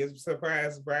Cynthia's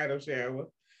surprise bridal shower.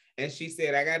 And she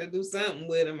said, I got to do something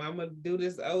with them. I'm going to do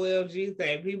this OLG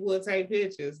thing. People will take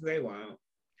pictures. They won't.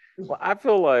 Well, I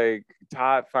feel like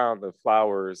Todd found the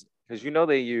flowers because you know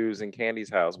they use in Candy's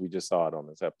house. We just saw it on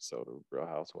this episode of Real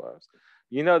Housewives.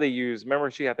 You know they use, remember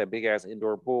she had that big ass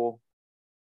indoor pool?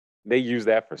 They use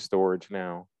that for storage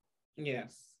now.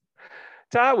 Yes.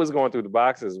 Todd was going through the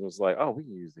boxes and was like, "Oh, we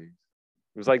can use these."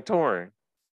 It was like, Torin,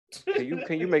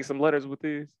 can you make some letters with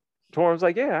these? Torin was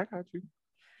like, "Yeah, I got you."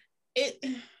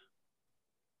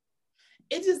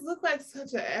 It just looked like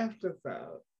such an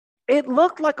afterthought. It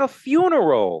looked like a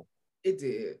funeral. It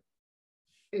did.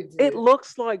 It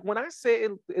looks like, when I say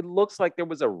it looks like there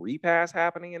was a repast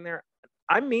happening in there,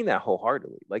 I mean that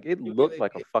wholeheartedly. Like, it looked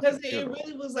like a fucking funeral. It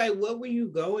really was like, what were you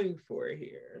going for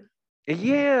here?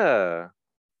 Yeah.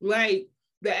 Like,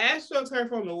 the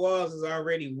AstroTurf on the walls is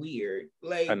already weird.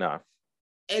 Like, enough.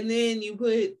 And then you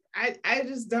put, I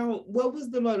just don't, what was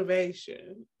the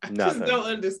motivation? Nothing. Just don't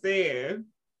understand.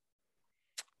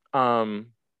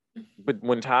 But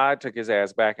when Todd took his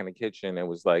ass back in the kitchen and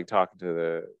was like talking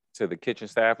to the kitchen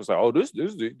staff, was like, "Oh, this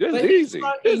is easy. This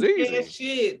is easy."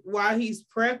 Shit while he's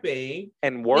prepping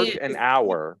and worked an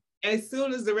hour. As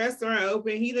soon as the restaurant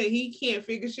opened, he can't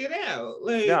figure shit out.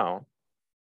 Like, no,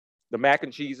 the mac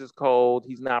and cheese is cold.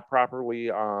 He's not properly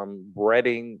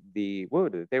breading the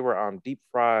they were deep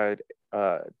fried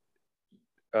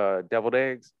deviled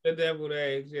eggs. The deviled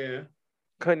eggs, yeah.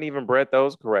 Couldn't even bread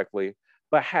those correctly.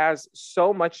 But has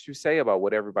so much to say about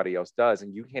what everybody else does,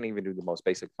 and you can't even do the most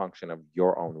basic function of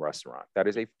your own restaurant. That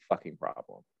is a fucking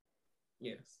problem.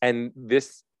 Yes. And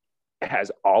this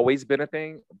has always been a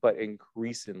thing, but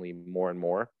increasingly more and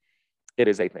more, it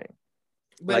is a thing.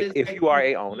 But like, if you are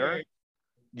a owner,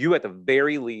 you at the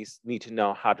very least need to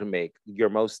know how to make your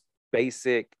most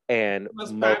basic and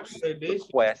most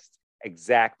request.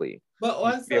 Exactly. But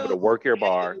also, you should be able to work your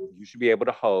bar. You should be able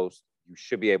to host. You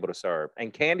should be able to serve.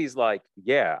 And Candy's like,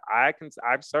 yeah,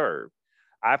 I've served.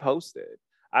 I've hosted.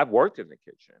 I've worked in the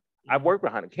kitchen. I've worked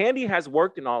behind it. Candy has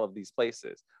worked in all of these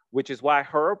places, which is why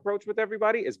her approach with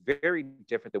everybody is very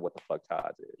different than what the fuck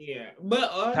Todd's is. Yeah.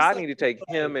 But also, Todd need to take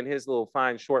him and his little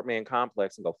fine short man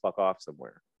complex and go fuck off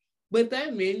somewhere. But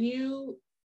that menu,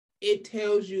 it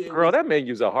tells you. Girl, that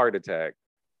menu's a heart attack.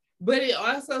 But it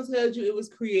also tells you it was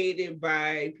created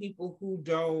by people who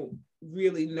don't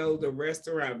really know the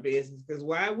restaurant business. Because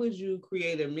why would you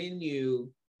create a menu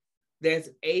that's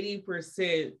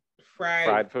 80%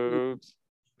 fried foods,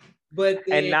 but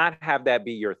then, and not have that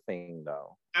be your thing,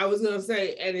 though? I was gonna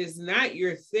say, and it's not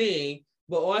your thing,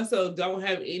 but also don't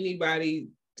have anybody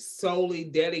solely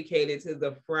dedicated to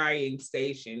the frying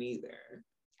station either.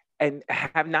 And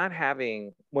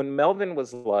when Melvin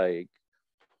was like,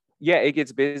 yeah, it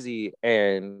gets busy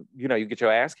and, you get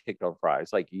your ass kicked on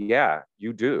fries. Like, yeah,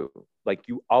 you do. Like,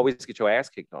 you always get your ass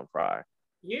kicked on fry.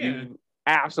 Yeah. You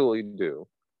absolutely do.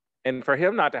 And for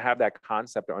him not to have that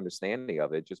concept or understanding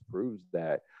of it just proves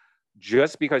that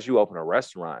just because you open a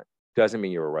restaurant doesn't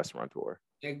mean you're a restaurateur.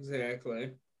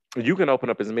 Exactly. You can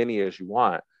open up as many as you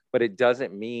want, but it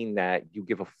doesn't mean that you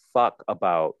give a fuck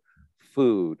about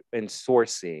food and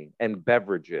sourcing and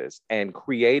beverages and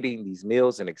creating these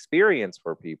meals and experience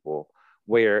for people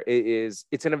where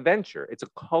it's an adventure. It's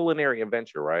a culinary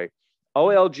adventure, right?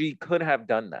 OLG could have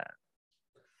done that.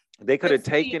 They could have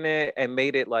taken it and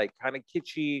made it like kind of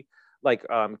kitschy, like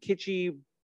kitschy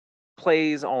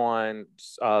plays on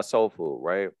soul food,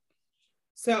 right?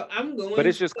 So I'm going, but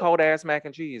it's just cold ass mac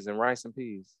and cheese and rice and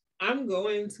peas. I'm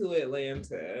going to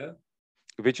Atlanta.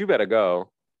 But you better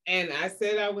go. And I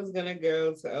said I was going to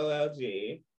go to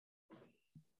OLG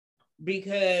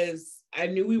because I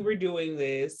knew we were doing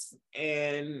this.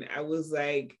 And I was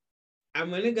like, I'm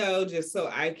going to go just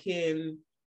so I can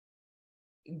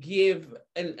give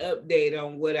an update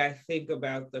on what I think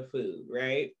about the food,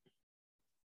 right?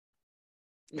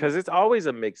 Because it's always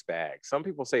a mixed bag. Some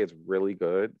people say it's really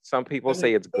good. Some people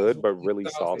say it's good, but really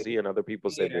salty. And other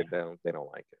people say they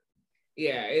don't like it.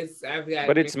 Yeah,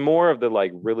 it's more of the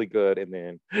like really good and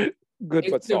then good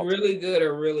but salty. It's really good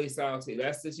or really salty.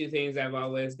 That's the two things I've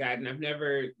always gotten. I've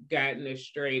never gotten a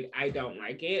straight I don't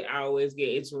like it. I always get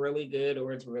it's really good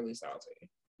or it's really salty.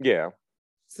 Yeah.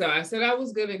 So I said I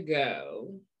was gonna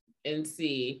go and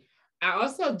see. I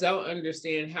also don't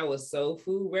understand how a soul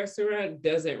food restaurant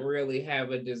doesn't really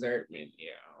have a dessert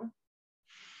menu.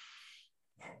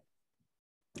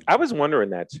 I was wondering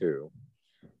that too.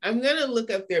 I'm going to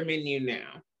look up their menu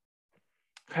now.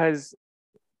 Because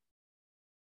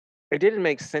it didn't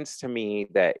make sense to me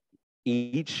that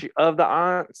each of the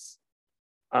aunts,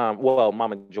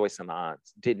 Mama Joyce and the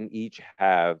aunts, didn't each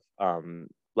have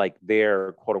like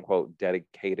their quote unquote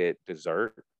dedicated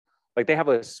dessert. Like they have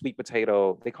a sweet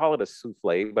potato, they call it a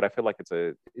souffle, but I feel like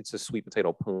it's a sweet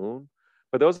potato poon.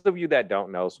 For those of you that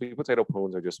don't know, sweet potato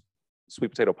poons are just sweet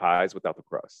potato pies without the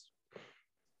crust.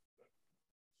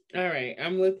 All right,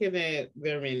 I'm looking at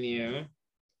their menu.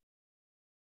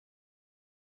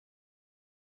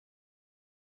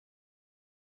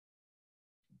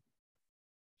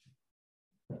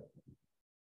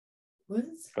 What?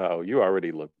 Oh, you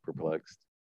already look perplexed.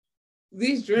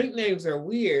 These drink names are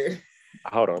weird.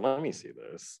 Hold on, let me see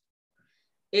this.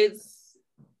 It's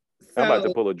I'm about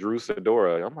to pull a Drew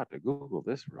Sidora. I'm about to Google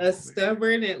this. A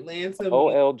stubborn Atlanta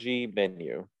OLG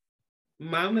menu.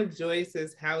 Mama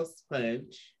Joyce's House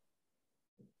Punch.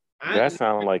 That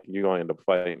sounds like you're going to end up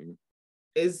fighting.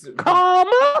 Is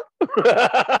Karma.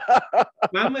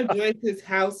 Mama Joyce's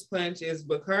House Punch is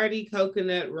Bacardi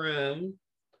coconut rum,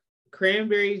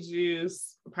 cranberry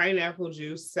juice, pineapple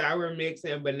juice, sour mix,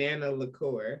 and banana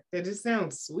liqueur. That just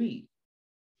sounds sweet.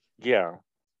 Yeah.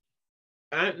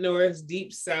 Aunt Nora's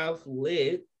Deep South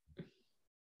Lit.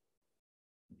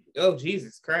 Oh,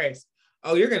 Jesus Christ.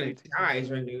 Oh, you're going to die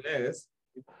drinking this.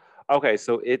 Okay,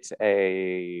 so it's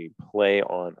a play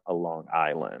on a Long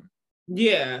Island.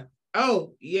 Yeah.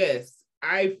 Oh, yes.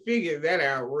 I figured that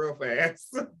out real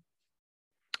fast.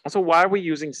 So why are we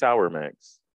using sour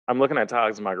mix? I'm looking at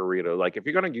Todd's margarita. Like, if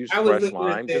you're going to use fresh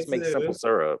lime, just make simple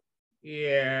syrup.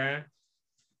 Yeah.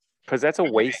 Because that's a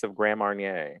waste of Grand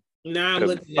Marnier. Now I'm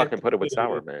looking fucking put it with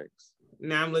sour mix.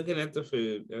 Now I'm looking at the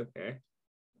food. Okay.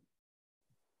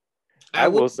 I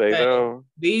will say though,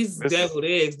 these deviled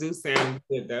eggs do sound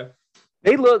good though.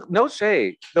 They look, no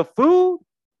shade. The food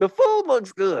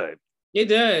looks good. It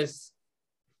does.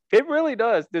 It really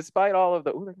does, despite all of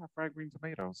the they got fried green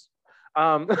tomatoes.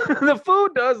 The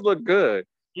food does look good.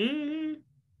 Mm-hmm.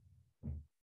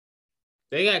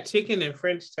 They got chicken and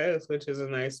French toast, which is a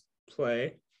nice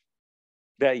play.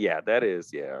 That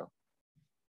is.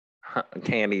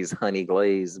 Candy's honey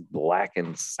glazed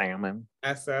blackened salmon.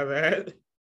 I saw that.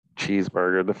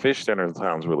 Cheeseburger. The fish dinner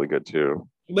sounds really good too.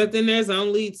 But then there's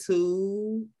only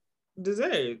 2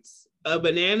 desserts: a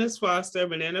Bananas Foster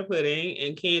banana pudding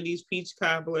and Candy's peach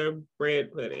cobbler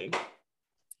bread pudding.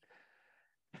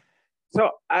 So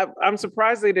I'm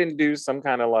surprised they didn't do some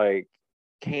kind of like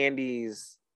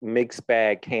Candy's mixed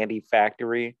bag candy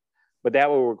factory. But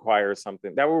that will require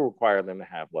something. That will require them to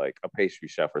have like a pastry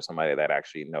chef or somebody that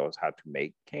actually knows how to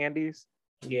make candies.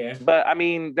 Yeah. But I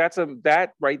mean,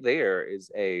 that right there is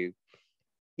a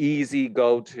easy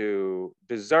go-to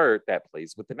dessert that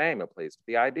plays with the name. It plays with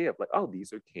the idea of like, oh,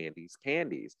 these are candies.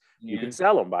 Yeah. You can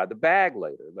sell them by the bag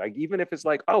later. Like, even if it's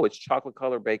like, oh, it's chocolate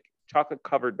covered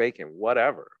bacon,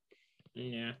 whatever.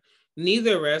 Yeah.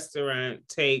 Neither restaurant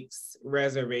takes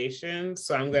reservations,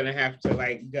 so I'm gonna have to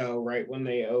like go right when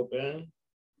they open.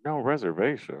 No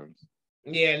reservations.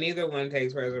 Yeah, neither one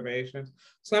takes reservations.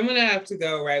 So I'm gonna have to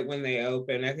go right when they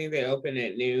open. I think they open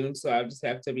at noon, so I'll just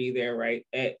have to be there right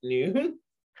at noon.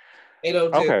 It'll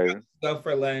just go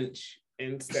for lunch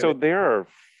instead. So there are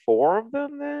 4 of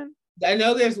them then? I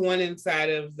know there's one inside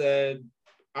of the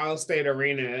Allstate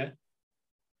Arena.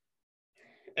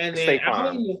 And then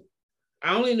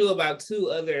I only knew about 2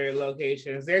 other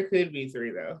locations. There could be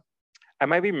 3 though. I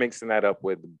might be mixing that up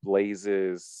with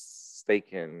Blaze's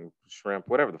Steak and Shrimp,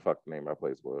 whatever the fuck the name of that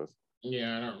place was.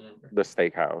 Yeah, I don't remember. The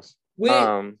steakhouse.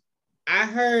 I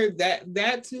heard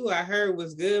that too. I heard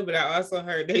was good, but I also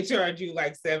heard they charge you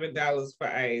like $7 for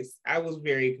ice. I was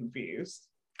very confused.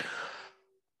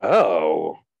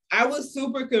 Oh. I was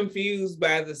super confused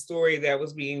by the story that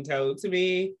was being told to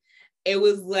me. It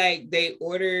was like they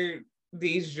ordered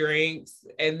these drinks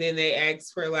and then they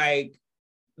asked for like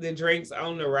the drinks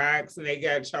on the rocks and they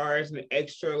got charged an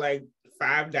extra like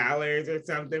 $5 or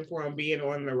something for them being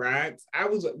on the rocks. I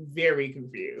was very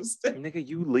confused. Nigga,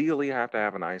 you legally have to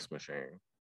have an ice machine.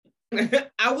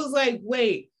 I was like,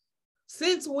 wait,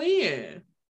 since when?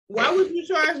 Why would you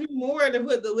charge me more to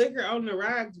put the liquor on the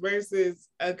rocks versus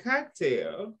a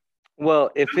cocktail?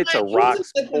 Well, if it's a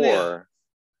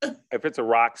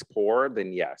rocks pour,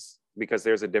 then yes, because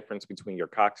there's a difference between your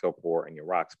cocktail pour and your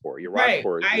rocks pour. Your rocks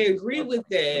pour. I agree with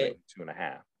that.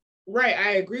 2.5. Right,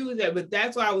 I agree with that, but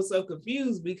that's why I was so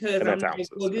confused because I'm like,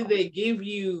 well, did they give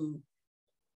you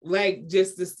like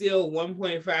just the still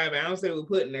 1.5 ounce they would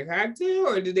put in a cocktail,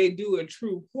 or did they do a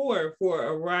true pour for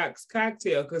a rocks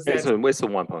cocktail? Because it's a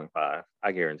 1.5.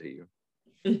 I guarantee you.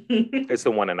 It's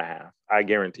the 1.5. I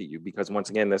guarantee you, because once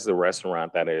again, this is a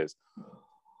restaurant that is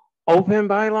open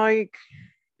by like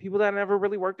people that never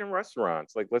really worked in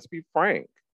restaurants. Like, let's be frank.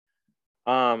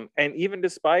 And even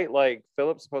despite like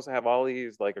Philip's supposed to have all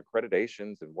these like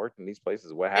accreditations and worked in these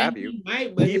places, what have you,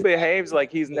 he behaves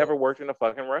like he's never worked in a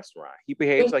fucking restaurant. He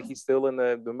behaves like he's still in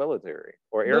the military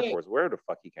or Air Force, where the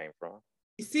fuck he came from.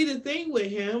 See, the thing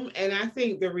with him, and I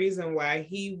think the reason why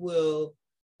he will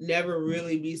never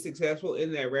really be successful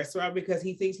in that restaurant, because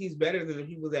he thinks he's better than the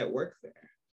people that work there.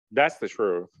 That's the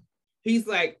truth. He's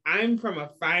like, I'm from a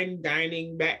fine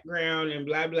dining background and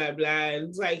blah, blah, blah. And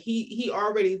it's like, he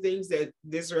already thinks that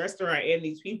this restaurant and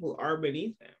these people are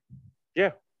beneath him.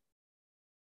 Yeah.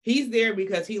 He's there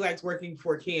because he likes working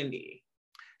for Kandi.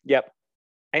 Yep.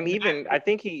 And even, I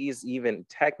think he is even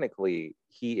technically,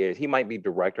 he might be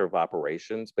director of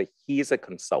operations, but he's a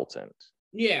consultant.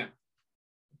 Yeah.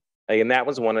 And that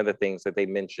was one of the things that they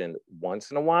mentioned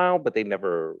once in a while, but they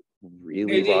never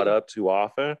really brought up too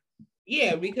often.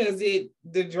 Yeah, because the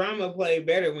drama played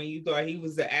better when you thought he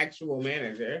was the actual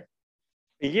manager.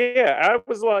 Yeah, I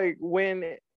was like,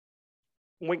 when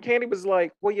Kandi was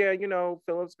like, well, yeah, you know,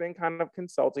 Philip's been kind of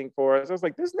consulting for us. I was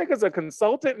like, this nigga's a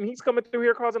consultant and he's coming through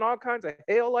here causing all kinds of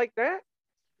hell like that?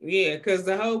 Yeah, because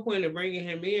the whole point of bringing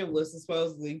him in was to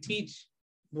supposedly teach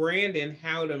Brandon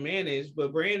how to manage,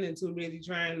 but Brandon too busy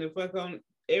trying to fuck on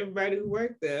everybody who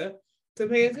worked there to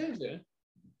pay attention.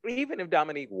 Even if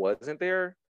Dominique wasn't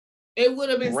there, it would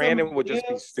have been Brandon would just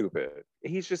be stupid.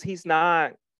 He's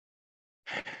not.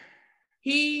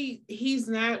 He's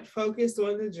not focused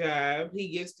on the job. He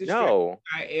gets distracted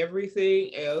by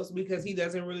everything else because he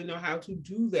doesn't really know how to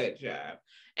do that job.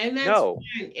 And that's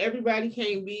fine. Everybody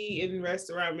can't be in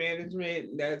restaurant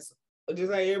management. That's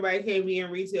just like everybody can't be in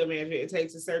retail management. It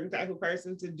takes a certain type of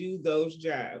person to do those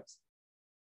jobs.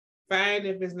 Fine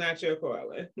if it's not your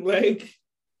calling. Like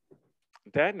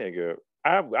that nigga.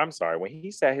 I'm sorry, when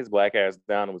he sat his black ass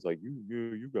down and was like,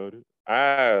 you got it.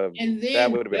 And then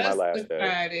that would have been my last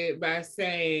day. It by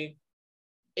saying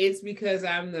it's because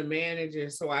I'm the manager,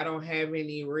 so I don't have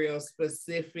any real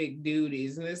specific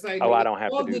duties. And it's like, I don't have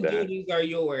to do that. All the duties are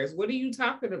yours. What are you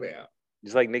talking about?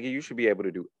 It's like, nigga, you should be able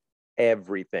to do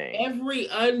everything.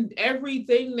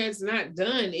 Everything that's not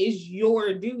done is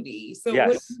your duty. So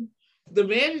yes. The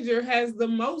manager has the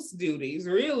most duties,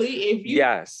 really. If you,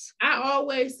 yes, I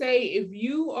always say, if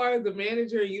you are the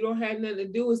manager, you don't have nothing to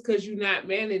do, is because you're not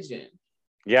managing.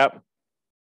 Yep.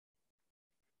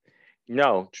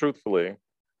 No, truthfully,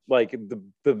 like the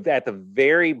at the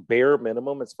very bare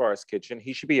minimum, as far as kitchen,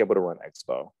 he should be able to run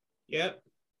Expo. Yep.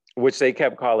 Which they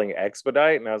kept calling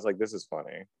Expedite, and I was like, "This is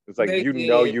funny." It's like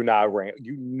you're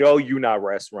not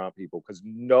restaurant people because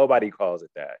nobody calls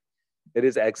it that. It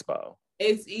is Expo.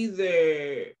 It's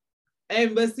either,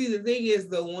 but see, the thing is,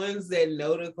 the ones that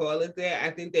know to call it that,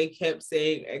 I think they kept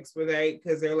saying Expedite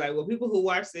because they're like, well, people who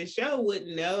watch this show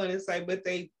wouldn't know, and it's like, but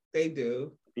they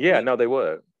do. Yeah, no, they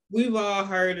would. We've all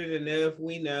heard it enough.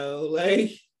 We know,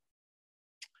 like.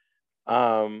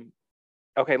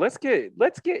 Okay, let's get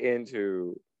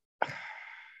into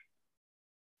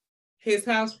his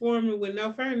house foreman with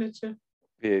no furniture.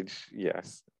 Bitch,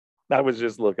 yes. I was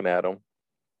just looking at him.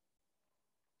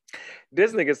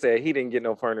 This nigga said he didn't get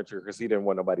no furniture because he didn't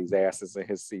want nobody's asses in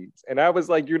his seats. And I was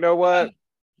like, you know what?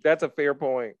 That's a fair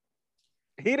point.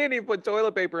 He didn't even put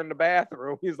toilet paper in the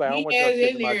bathroom. He's like, I don't want your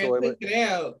shit in my toilet. Took it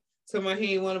out. So my he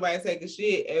didn't want nobody to take a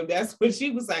shit. And that's what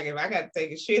she was like, if I got to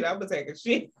take a shit, I'm going to take a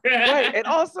shit. Right. And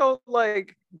also,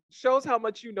 like, shows how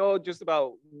much you know just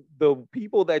about the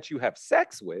people that you have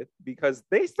sex with, because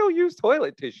they still use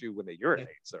toilet tissue when they urinate,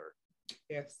 sir.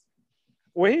 Yes.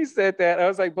 When he said that, I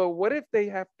was like, but what if they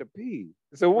have to pee?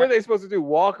 So what are they supposed to do?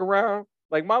 Walk around?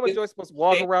 Like Mama Joy's supposed to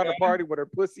walk around the party with her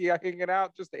pussy hanging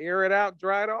out just to air it out,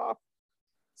 dry it off?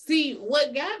 See,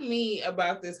 what got me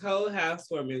about this whole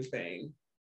housewarming thing,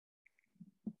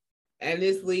 and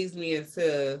this leads me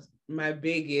into my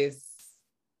biggest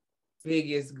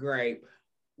gripe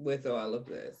with all of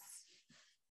this.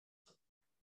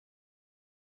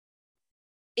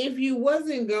 If you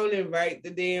wasn't going to invite the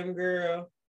damn girl,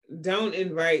 don't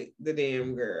invite the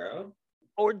damn girl.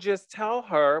 Or just tell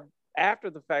her after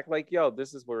the fact, like, yo,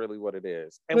 this is really what it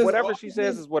is. And whatever she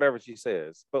says is whatever she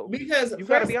says. But because you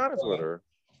got to be honest with her.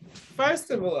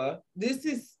 First of all,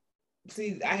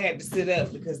 I had to sit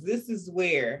up because this is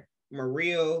where my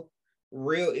real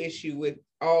issue with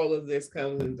all of this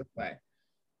comes into play.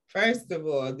 First of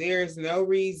all, there's no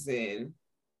reason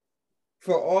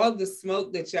for all the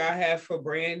smoke that y'all have for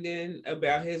Brandon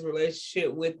about his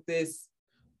relationship with this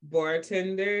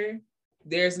bartender.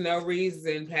 There's no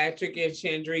reason Patrick and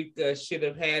Chandrika should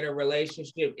have had a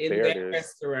relationship in that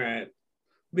restaurant,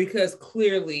 because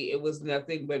clearly it was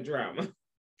nothing but drama.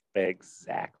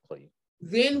 Exactly.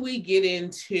 Then we get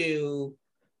into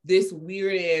this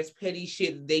weird ass petty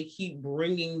shit. They keep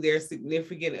bringing their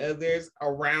significant others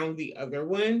around the other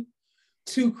one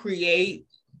to create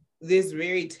this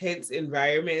very tense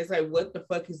environment. It's like, what the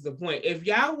fuck is the point? If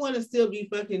y'all want to still be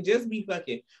fucking, just be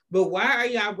fucking. But why are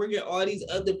y'all bringing all these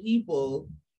other people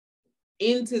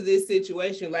into this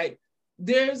situation? Like,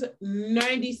 there's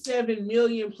 97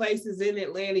 million places in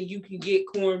Atlanta you can get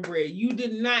cornbread. You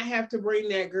did not have to bring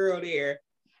that girl there.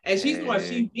 And she's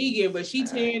vegan, but she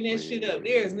tearing that shit up.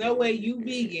 There's no way you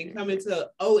vegan coming to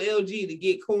OLG to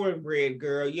get cornbread,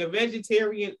 girl. You're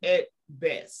vegetarian at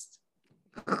best.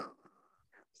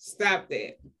 Stop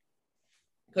that.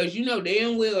 Because you know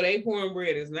damn well they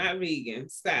cornbread is not vegan.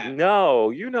 Stop. No,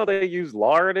 you know they use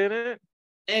lard in it.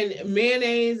 And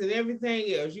mayonnaise and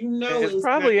everything else. You know it's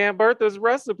probably not, Aunt Bertha's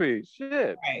recipe.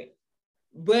 Shit. right.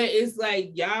 But it's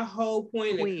like y'all whole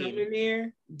point Queen. of coming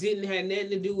there didn't have nothing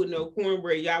to do with no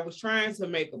cornbread. Y'all was trying to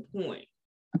make a point.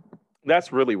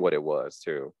 That's really what it was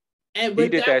too. And he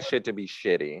did that shit to be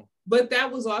shitty. But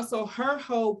that was also her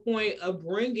whole point of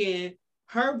bringing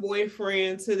her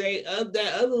boyfriend to that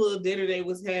other little dinner they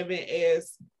was having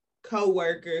as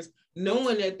co-workers,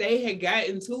 knowing that they had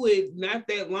gotten to it not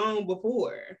that long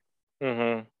before.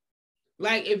 Mm-hmm.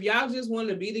 Like, if y'all just want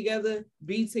to be together,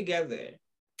 be together.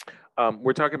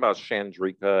 We're talking about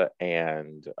Chandrika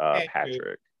and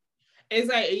Patrick. It's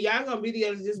like, y'all gonna be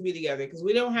together, just be together, because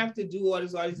we don't have to do all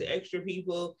these extra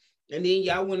people, and then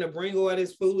y'all want to bring all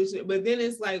this foolishness. But then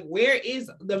it's like, where is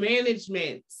the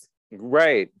management?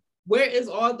 Right. Where is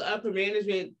all the upper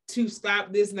management to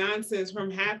stop this nonsense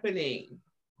from happening?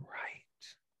 Right.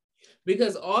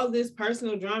 Because all this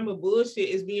personal drama bullshit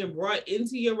is being brought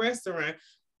into your restaurant.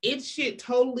 It's shit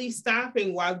totally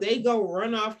stopping while they go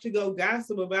run off to go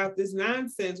gossip about this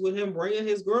nonsense with him bringing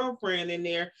his girlfriend in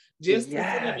there just to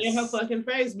sit up in her fucking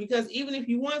face. Because even if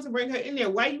you want to bring her in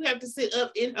there, why you have to sit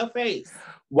up in her face?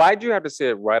 Why'd you have to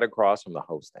sit right across from the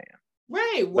host stand?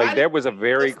 Right. Like, there was a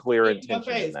very clear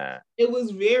intention in that. It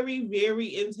was very,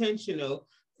 very intentional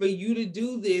for you to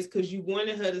do this because you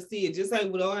wanted her to see it. Just like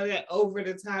with all that over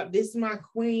the top, this is my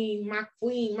queen, my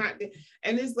queen,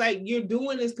 and it's like you're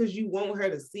doing this because you want her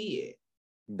to see it.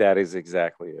 That is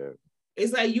exactly it.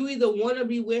 It's like you either want to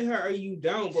be with her or you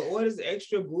don't, but all this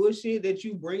extra bullshit that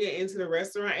you bring it into the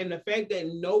restaurant and the fact that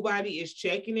nobody is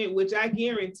checking it, which I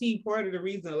guarantee part of the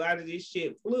reason a lot of this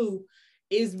shit flew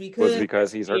is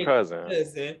because he's her cousin.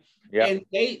 Yeah. And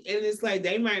it's like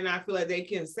they might not feel like they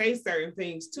can say certain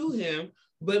things to him,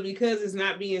 but because it's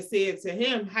not being said to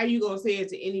him, how you gonna say it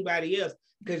to anybody else?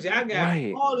 Because y'all got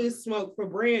all this smoke for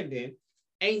Brandon,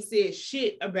 ain't said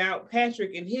shit about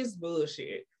Patrick and his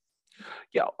bullshit.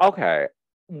 Yeah, okay.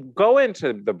 Go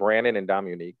into the Brandon and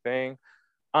Dominique thing.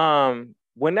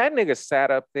 When that nigga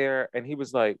sat up there and he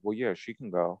was like, well, yeah, she can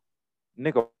go.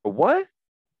 Nigga, what?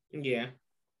 Yeah.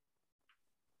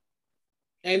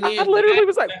 And then I literally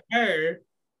was like, her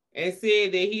and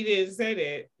said that he didn't say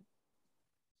that.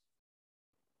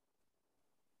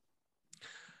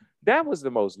 That was the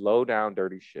most low down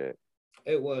dirty shit.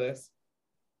 It was.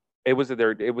 It was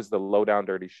the low down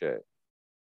dirty shit.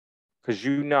 Cause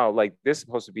like this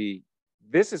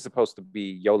is supposed to be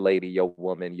your lady, your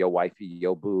woman, your wifey,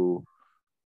 your boo,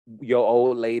 your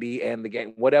old lady, and the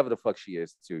gang, whatever the fuck she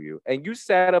is to you. And you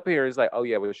sat up here and it's like, oh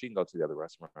yeah, well, she can go to the other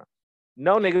restaurant.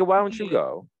 No, nigga, why don't you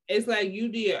go? It's like you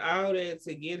did all that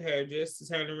to get her just to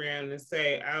turn around and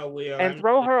say, oh, well. And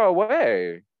throw her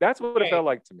away. That's what it felt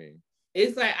like to me.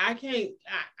 It's like,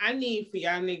 I need for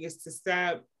y'all niggas to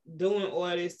stop doing all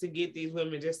this to get these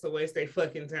women just to waste their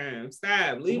fucking time.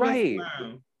 Stop. Leave us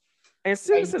alone. And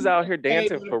Sis is out here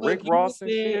dancing for Rick Ross and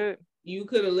shit. You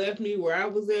could have left me where I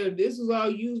was at. If this was all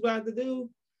you was about to do,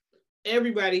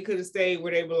 everybody could have stayed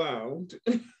where they belonged.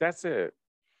 That's it.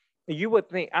 You would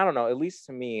think, I don't know, at least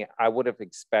to me, I would have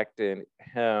expected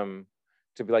him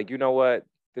to be like, you know what?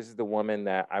 This is the woman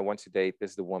that I want to date.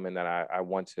 This is the woman that I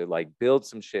want to like build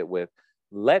some shit with.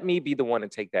 Let me be the one to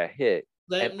take that hit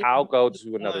and I'll go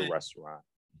to another restaurant.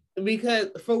 Because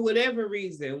for whatever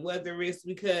reason, whether it's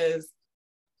because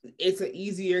it's an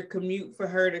easier commute for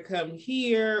her to come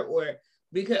here or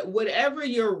because whatever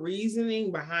your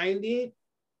reasoning behind it,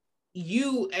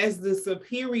 you as the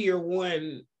superior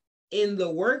one in the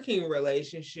working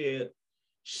relationship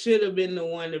should have been the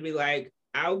one to be like,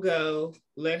 I'll go,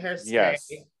 let her stay.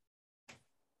 Yes.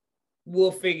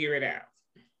 We'll figure it out.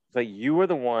 Like you were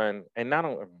the one, and not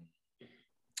only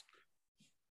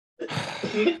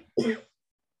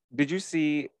did you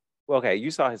see, okay, you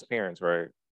saw his parents, right?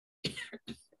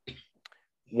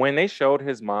 When they showed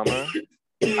his mama,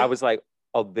 I was like,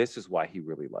 oh, this is why he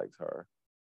really likes her.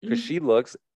 Because she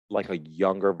looks like a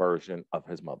younger version of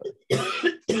his mother.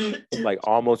 Like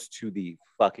almost to the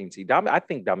fucking T. I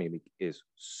think Dominique is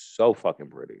so fucking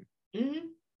pretty. Mm-hmm.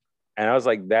 And I was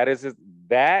like, that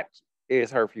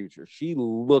is her future. She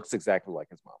looks exactly like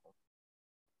his mama.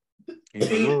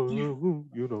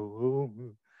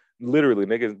 Literally,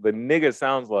 the nigga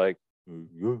sounds like.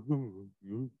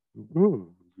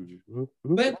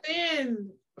 But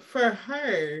then for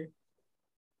her,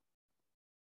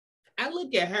 I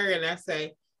look at her and I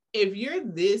say, if you're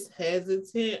this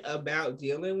hesitant about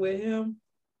dealing with him,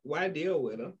 why deal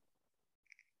with him?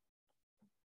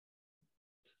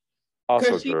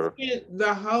 Because she spent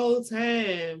the whole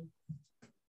time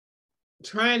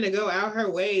trying to go out her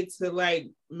way to like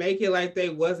make it like they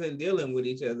wasn't dealing with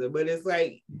each other. But it's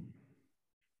like,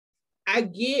 I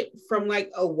get from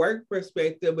like a work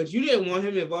perspective, but you didn't want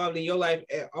him involved in your life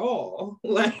at all.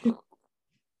 Like,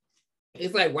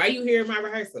 it's like, why you here in my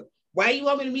rehearsal? Why you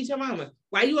want me to meet your mama?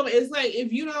 Why you want me? It's like,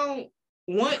 if you don't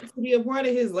want to be a part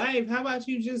of his life, how about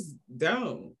you just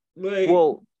don't? Like,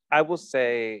 well, I will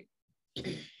say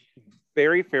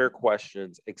very fair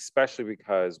questions, especially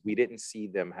because we didn't see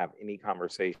them have any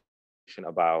conversation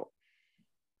about,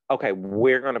 okay,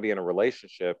 we're going to be in a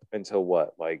relationship until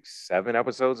what, like 7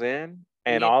 episodes in?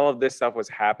 And all of this stuff was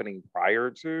happening prior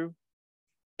to.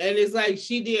 And it's like,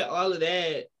 she did all of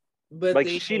that, but like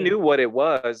she knew what it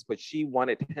was, but she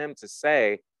wanted him to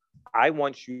say, I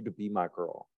want you to be my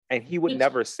girl. And he would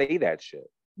never say that shit.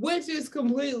 Which is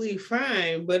completely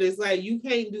fine, but it's like, you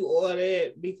can't do all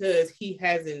that because he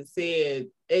hasn't said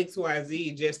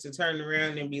XYZ just to turn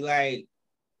around and be like,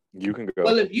 you can go.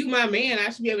 Well, if you my man, I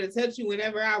should be able to touch you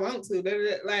whenever I want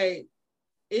to. Like,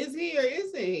 is he or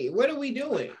isn't he? What are we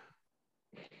doing?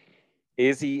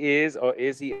 Is he or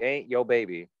is he ain't your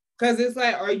baby? Because it's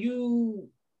like, are you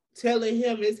telling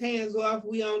him his hands off,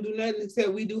 we don't do nothing except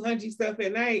we do hunchy stuff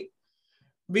at night?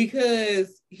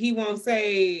 Because he won't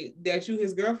say that you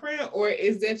his girlfriend, or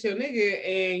is that your nigga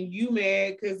and you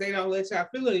mad because they don't let y'all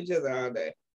feel each other all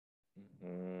day?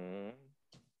 Mm-hmm.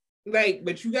 Like,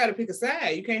 but you got to pick a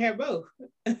side. You can't have both.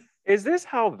 Is this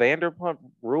how Vanderpump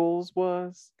Rules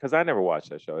was? Because I never watched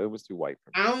that show. It was too white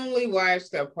for me. I only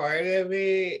watched a part of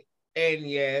it, and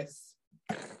yes.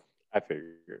 I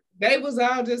figured. They was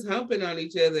all just humping on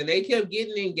each other. They kept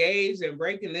getting engaged and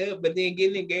breaking up, but then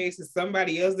getting engaged to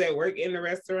somebody else that worked in the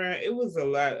restaurant. It was a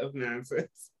lot of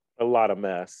nonsense. A lot of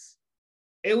mess.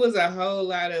 It was a whole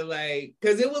lot of like,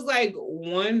 because it was like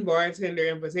one bartender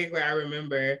in particular I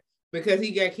remember, because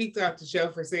he got kicked off the show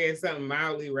for saying something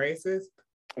mildly racist.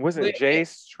 Was it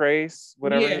Jace, Trace,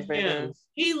 whatever his name is?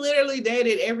 He literally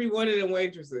dated every one of them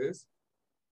waitresses.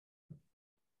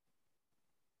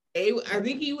 I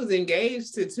think he was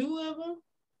engaged to 2 of them,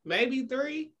 maybe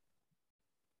 3.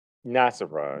 Not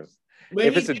surprised. But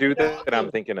if it's a dude that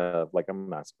I'm thinking of, like, I'm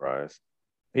not surprised.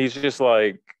 He's just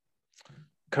like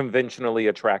conventionally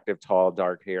attractive, tall,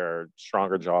 dark hair,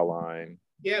 stronger jawline.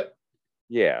 Yep.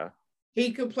 Yeah.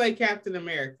 He could play Captain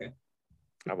America.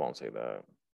 I won't say that.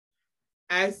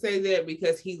 I say that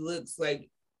because he looks like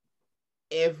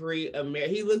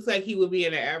he looks like he would be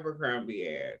in an Abercrombie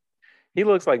ad. He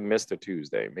looks like Mr.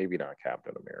 Tuesday, maybe not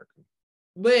Captain America.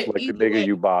 But like the nigga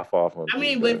you boff off on. I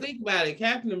mean, but think about it.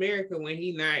 Captain America, when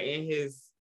he not in his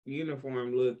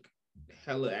uniform, look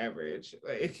hella average.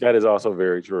 Like, that is also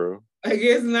very true. Like,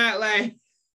 it's not like.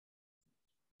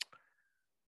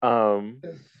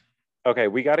 Okay,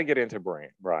 we got to get into Brian.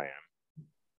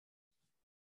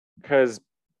 Because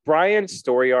Brian's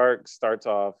story arc starts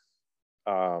off.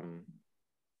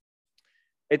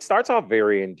 It starts off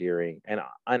very endearing and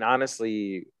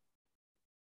honestly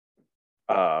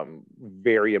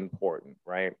very important,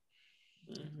 right?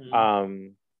 Mm-hmm.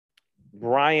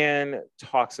 Brian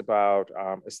talks about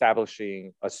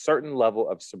establishing a certain level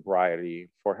of sobriety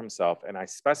for himself, and I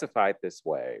specified this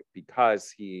way because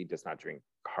he does not drink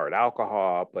hard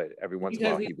alcohol, but every once in a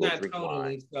while he will drink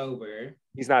wine. Sober.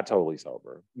 He's not totally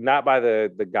sober, not by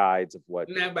the guides of what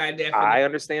I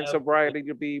understand sobriety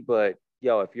to be, but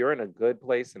yo, if you're in a good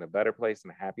place, in a better place, in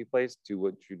a happy place, do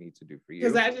what you need to do for you.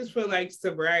 Because I just feel like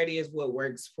sobriety is what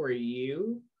works for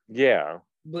you. Yeah.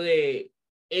 But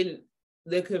in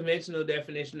the conventional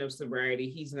definition of sobriety,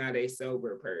 he's not a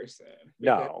sober person.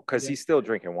 No, because he's still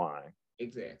drinking wine.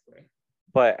 Exactly.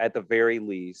 But at the very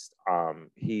least,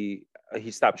 he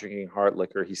stopped drinking hard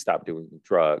liquor. He stopped doing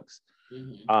drugs.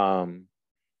 Mm-hmm.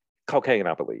 Cocaine,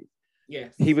 I believe.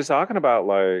 Yes. He was talking about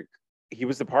like, he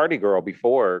was the party girl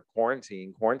before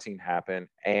quarantine. Quarantine happened,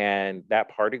 and that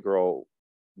party girl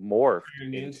morphed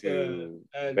into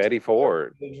Betty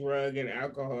Ford. The drug and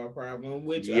alcohol problem,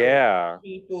 which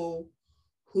people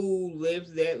who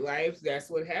live that life, that's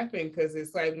what happened. Because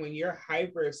it's like when you're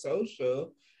hyper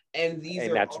social, and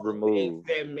are that's removed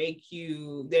that make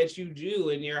you that you do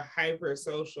in your hyper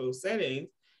social settings,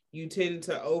 you tend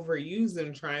to overuse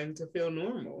them trying to feel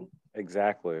normal.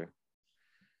 Exactly.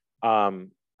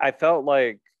 I felt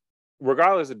like,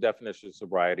 regardless of definition of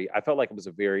sobriety, I felt like it was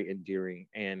a very endearing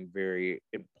and very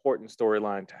important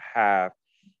storyline to have.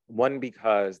 One,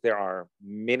 because there are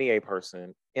many a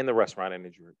person in the restaurant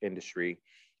industry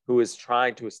who is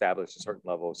trying to establish a certain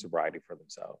level of sobriety for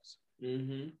themselves.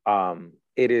 Mm-hmm.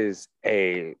 It is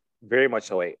a very much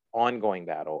so a ongoing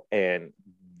battle, and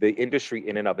the industry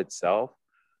in and of itself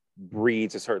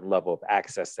breeds a certain level of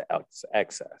access to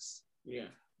excess. Yeah.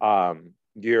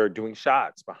 you're doing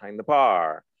shots behind the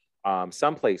bar.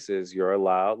 Some places you're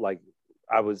allowed, like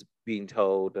I was being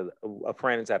told, a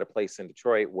friend is at a place in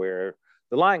Detroit where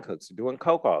the line cooks are doing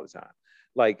coke all the time.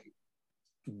 Like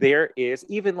there is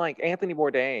even like Anthony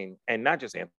Bourdain, and not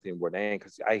just Anthony Bourdain,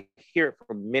 because I hear it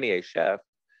from many a chef,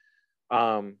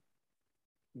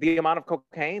 the amount of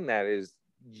cocaine that is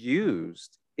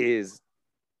used is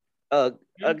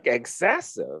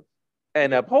excessive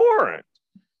and abhorrent.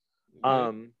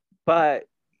 But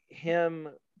him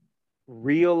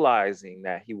realizing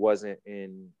that he wasn't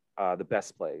in the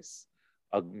best place,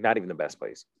 not even the best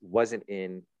place, wasn't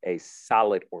in a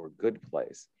solid or good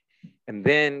place. And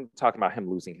then talking about him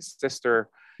losing his sister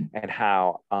and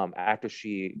how after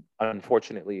she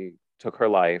unfortunately took her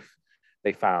life,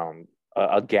 they found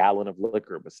a gallon of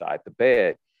liquor beside the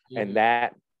bed. And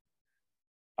that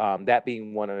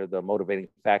being one of the motivating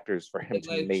factors for him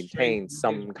to maintain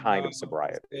some kind of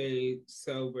sobriety. Stay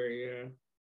sober, yeah.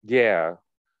 Yeah.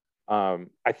 I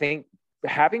think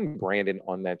having Brandon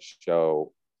on that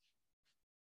show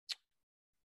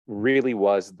really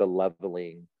was the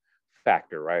leveling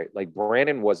factor, right? Like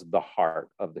Brandon was the heart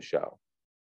of the show.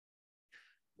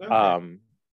 Okay.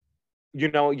 You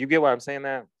know, you get what I'm saying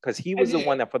that? Because he was the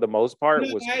one that for the most part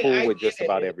was cool with just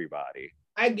about everybody.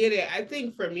 I get it. I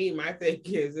think for me, my thing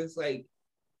is it's like,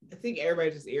 I think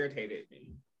everybody just irritated me.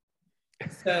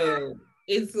 So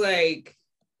it's like,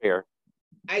 fair.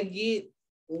 I get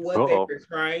what they were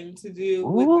trying to do.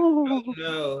 Oh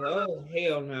no! Oh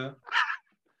hell no!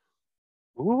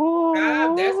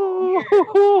 God, that's weird.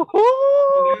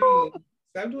 No.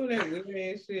 Stop doing that weird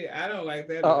man shit. I don't like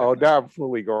that. Oh, now I'm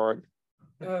fully gone.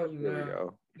 Oh no. There we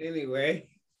go. Anyway,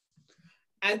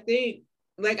 I think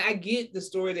like I get the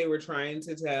story they were trying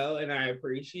to tell, and I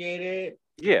appreciate it.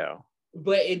 Yeah.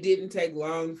 But it didn't take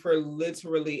long for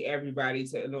literally everybody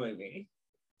to annoy me.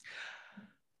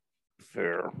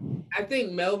 Fair. I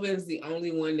think Melvin's the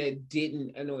only one that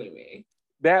didn't annoy me.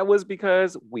 That was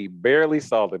because we barely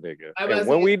saw the nigga. And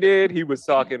when we did, he was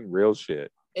talking real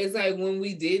shit. It's like when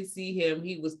we did see him,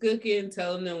 he was cooking,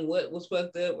 telling them what was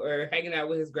fucked up, or hanging out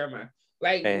with his grandma.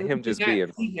 Like, and him just being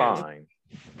fine.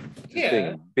 Yeah.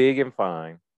 Being big and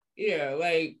fine. Yeah,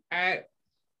 like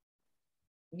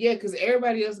because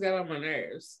everybody else got on my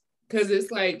nerves. Because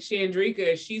it's like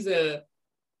Chandrika, she's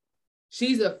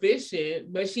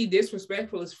efficient, but she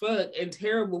disrespectful as fuck and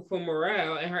terrible for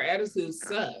morale, and her attitude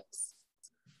sucks.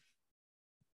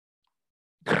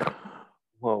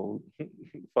 Well,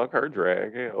 fuck her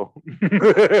drag, hell.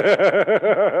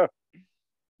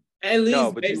 At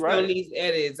least based on these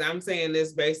edits. I'm saying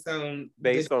this based on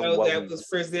the show that was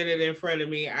presented in front of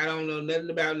me. I don't know nothing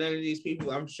about none of these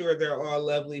people. I'm sure they're all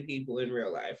lovely people in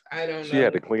real life. I don't know. She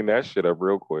had to clean that shit up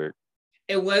real quick.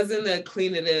 It wasn't a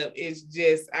clean it up. It's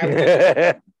just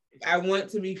I want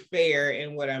to be fair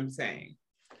in what I'm saying.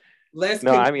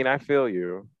 I mean, I feel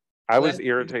you. I was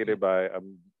irritated by a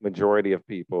majority of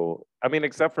people. I mean,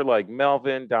 except for like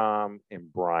Melvin, Dom,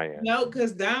 and Brian. No,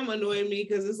 because Dom annoyed me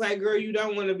because it's like, girl, you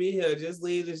don't want to be here. Just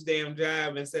leave this damn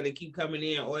job instead of keep coming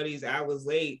in all these hours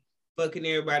late, fucking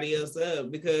everybody else up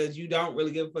because you don't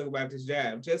really give a fuck about this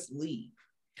job. Just leave.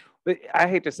 But I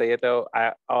hate to say it though.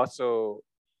 I also,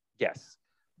 yes,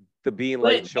 the being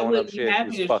late, showing up shit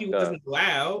is if fucked she up. Wasn't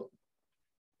allowed.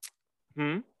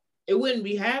 It wouldn't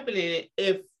be happening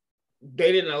if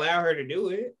they didn't allow her to do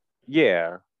it.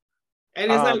 Yeah. And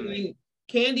it's like when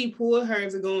Candy pulled her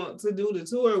to do the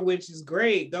tour, which is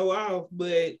great, go off,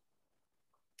 but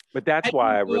that's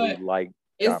why I really like.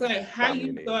 It's like how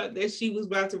you thought that she was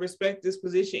about to respect this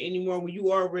position anymore when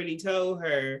you already told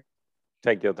her,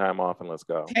 take your time off and let's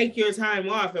go. Take your time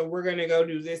off and we're gonna go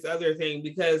do this other thing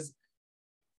because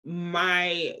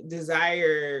my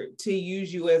desire to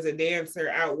use you as a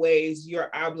dancer outweighs your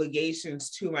obligations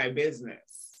to my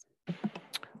business.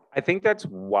 I think that's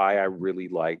why I really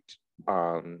liked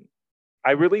Dom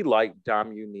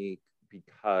Unique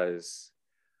because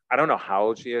I don't know how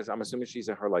old she is. I'm assuming she's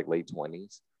in her like late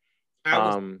 20s. I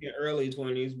was in early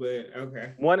 20s, but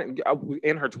okay. One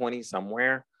in her 20s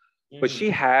somewhere. But she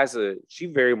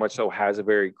very much so has a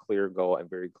very clear goal and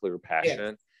very clear passion.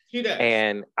 Yes, she does.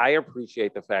 And I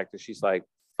appreciate the fact that she's like,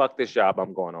 fuck this job,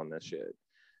 I'm going on this shit.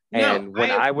 And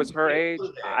when I was her age,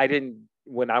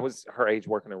 when I was her age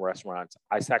working in restaurants,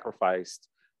 I sacrificed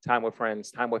time with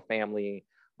friends, time with family,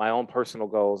 my own personal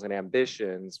goals and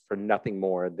ambitions for nothing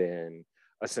more than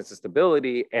a sense of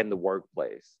stability and the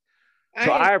workplace.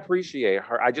 So I appreciate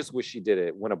her. I just wish she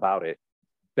went about it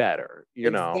better, you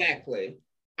know? Exactly.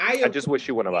 I just wish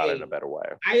she went about it in a better way.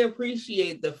 I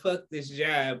appreciate the fuck this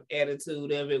job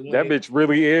attitude of it. That bitch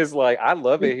really is like, I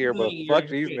love it here, but fuck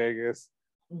these niggas.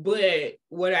 But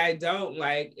what I don't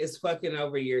like is fucking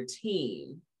over your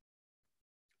team.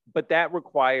 But that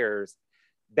requires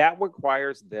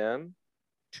them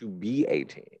to be a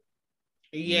team.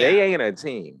 Yeah. They ain't a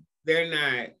team. They're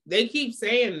not. They keep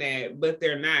saying that, but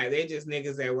they're not. They just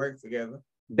niggas that work together.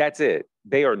 That's it.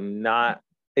 They are not,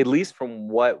 at least from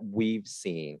what we've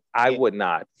seen. I would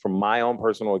not, from my own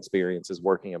personal experiences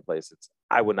working in places,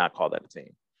 I would not call that a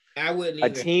team. I wouldn't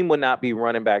either. A team would not be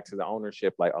running back to the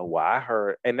ownership like, oh, well, I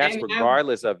heard. And that's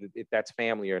regardless of if that's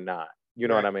family or not. You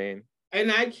know what I mean?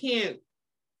 And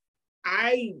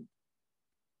I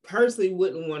personally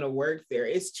wouldn't want to work there.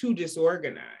 It's too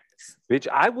disorganized. Bitch,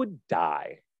 I would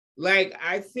die. Like,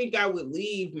 I think I would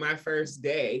leave my first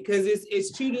day because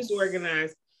it's too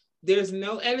disorganized. There's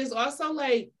no, and it's also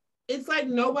like, it's like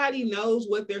nobody knows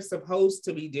what they're supposed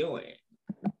to be doing.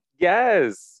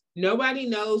 Yes. Nobody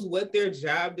knows what their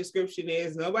job description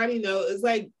is. Nobody knows. It's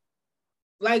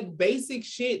like basic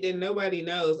shit that nobody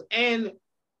knows. And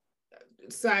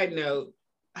side note,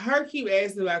 her keep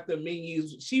asking about the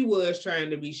menus. She was trying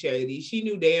to be shady. She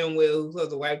knew damn well who was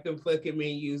supposed to wipe them fucking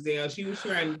menus down. She was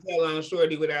trying to tell on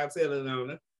Shorty without telling on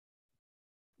her.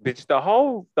 Bitch, the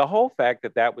whole fact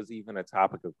that was even a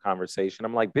topic of conversation,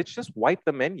 I'm like, bitch, just wipe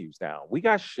the menus down. We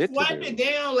got shit to do. Wipe it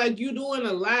down like you doing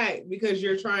a lot because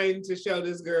you're trying to show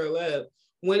this girl up.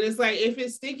 When it's like, if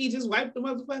it's sticky, just wipe the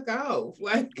motherfucker off.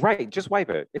 Like, right, just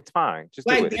wipe it. It's fine. Just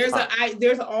like do it.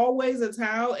 there's always a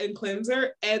towel and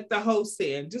cleanser at the host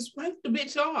stand. Just wipe the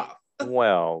bitch off.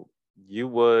 Well, you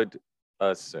would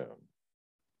assume.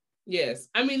 Yes,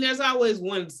 I mean there's always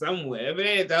one somewhere. If it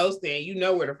ain't the host stand, you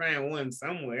know where to find one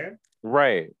somewhere.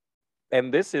 Right,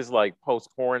 and this is like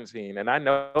post quarantine, and I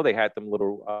know they had them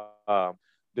little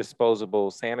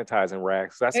disposable sanitizing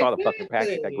racks. I saw the fucking pack,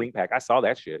 that green pack. I saw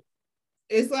that shit.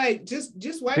 It's like just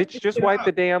wipe. Bitch, just wipe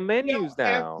the damn menus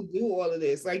down. You don't have to do all of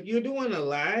this. Like, you're doing a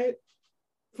lot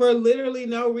for literally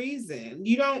no reason.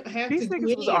 You don't have These to.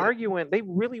 These niggas was arguing. They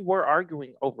really were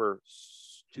arguing over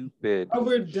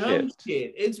dumb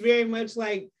shit. It's very much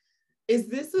like, is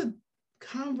this a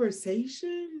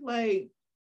conversation? Like,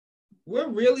 we're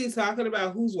really talking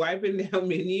about who's wiping down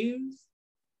menus?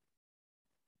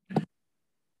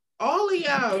 All of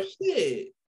y'all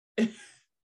shit.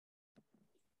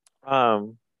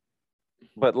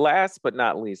 But last but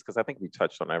not least, because I think we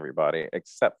touched on everybody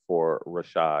except for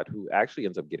Rashad, who actually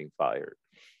ends up getting fired.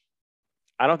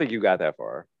 I don't think you got that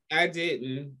far. I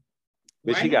didn't.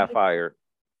 But she got fired.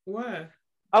 Why?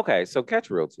 Okay, so catch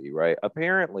real tea, right?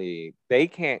 Apparently, they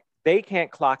can't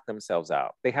clock themselves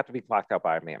out. They have to be clocked out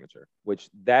by a manager, which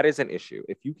that is an issue.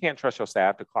 If you can't trust your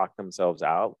staff to clock themselves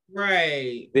out,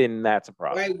 right, then that's a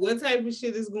problem. Like, what type of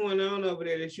shit is going on over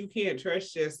there that you can't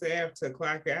trust your staff to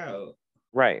clock out?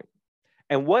 Right.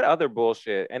 And what other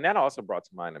bullshit, and that also brought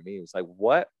to mind to me, was like,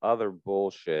 what other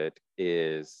bullshit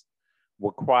is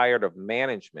required of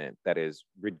management that is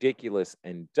ridiculous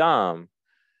and dumb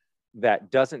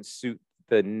that doesn't suit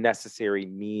the necessary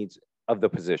needs of the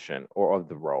position or of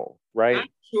the role, right? I'm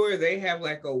sure they have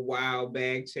like a wild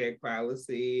bag check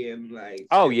policy and like.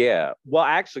 Oh, yeah. Well,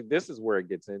 actually, this is where it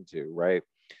gets into, right?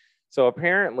 So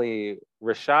apparently,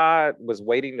 Rashad was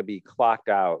waiting to be clocked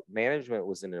out. Management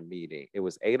was in a meeting. It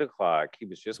was 8 o'clock. He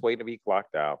was just waiting to be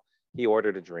clocked out. He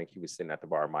ordered a drink. He was sitting at the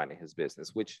bar minding his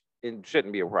business, which it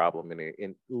shouldn't be a problem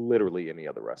in literally any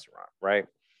other restaurant, right?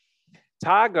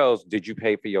 Todd goes, "Did you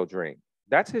pay for your drink?"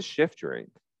 That's his shift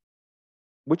drink.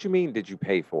 What you mean, did you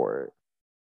pay for it?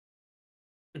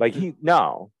 Like,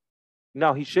 no,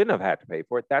 he shouldn't have had to pay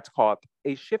for it. That's called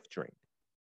a shift drink.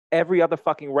 Every other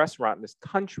fucking restaurant in this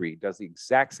country does the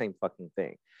exact same fucking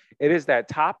thing. It is that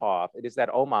top off, it is that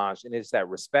homage, and it is that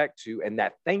respect to, and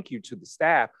that thank you to the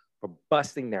staff for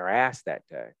busting their ass that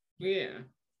day. Yeah.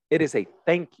 It is a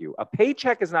thank you. A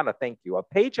paycheck is not a thank you. A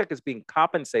paycheck is being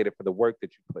compensated for the work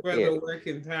that you put in. For the work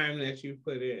and time that you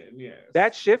put in, yes.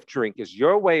 That shift drink is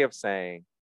your way of saying,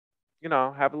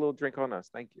 have a little drink on us.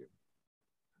 Thank you.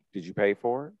 Did you pay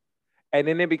for it? And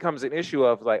then it becomes an issue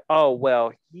of like, oh,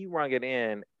 well, he rung it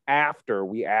in after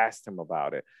we asked him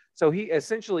about it. So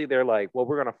they're like, well,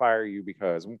 we're going to fire you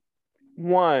because,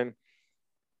 one,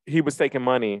 he was taking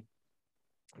money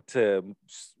to,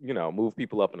 move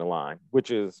people up in the line, which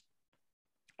is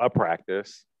a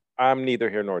practice. I'm neither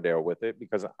here nor there with it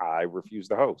because I refuse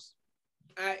to host.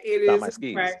 It is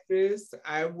a practice.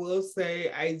 I will say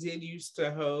I did used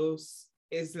to host.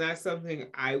 It's not something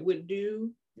I would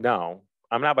do. No,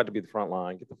 I'm not about to be the front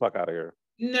line. Get the fuck out of here.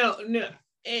 No.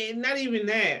 And not even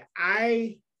that.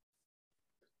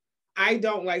 I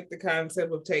don't like the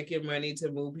concept of taking money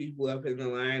to move people up in the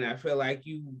line. I feel like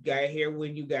you got here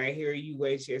when you got here, you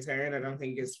waste your turn. I don't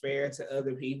think it's fair to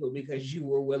other people because you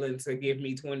were willing to give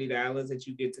me $20 that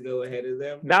you get to go ahead of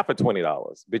them. Not for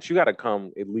 $20, but you got to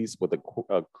come at least with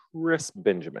a crisp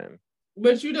Benjamin.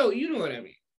 But you know what I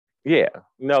mean. Yeah,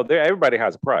 no, everybody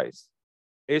has a price.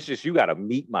 It's just you got to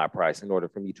meet my price in order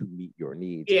for me to meet your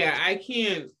needs. Yeah, I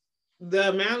can't. The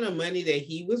amount of money that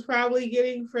he was probably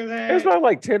getting for that, it's about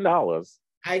like $10.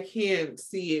 I can't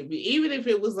see it even if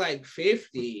it was like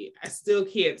 50, I still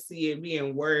can't see it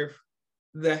being worth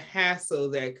the hassle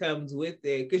that comes with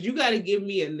it. Because you got to give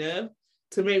me enough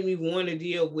to make me want to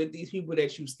deal with these people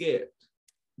that you skipped.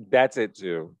 That's it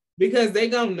too. Because they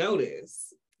gonna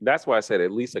notice. That's why I said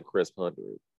at least a crisp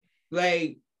 100.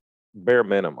 Like bare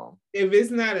minimum. If it's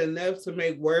not enough to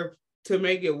make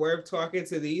it worth talking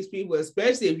to these people,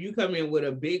 especially if you come in with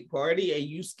a big party and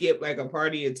you skip like a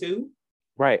party or two.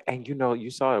 Right. And you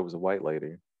saw it was a white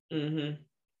lady. Mm-hmm.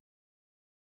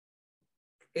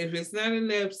 If it's not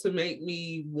enough to make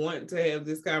me want to have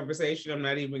this conversation, I'm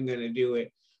not even going to do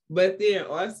it. But then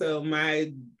also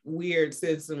my weird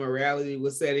sense of morality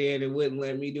was set in and wouldn't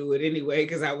let me do it anyway,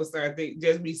 because I would start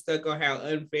just be stuck on how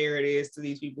unfair it is to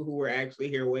these people who were actually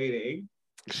here waiting.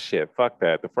 Shit, fuck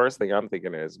that. The first thing I'm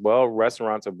thinking is, well,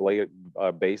 restaurants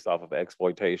are based off of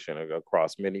exploitation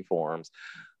across many forms.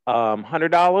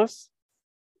 $100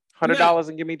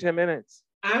 and give me 10 minutes.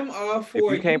 I'm all for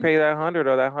if you can't pay that 100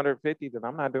 or that 150, then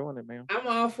I'm not doing it, man. I'm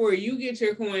all for you get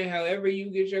your coin however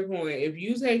you get your coin. If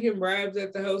you taking bribes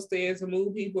at the host stand to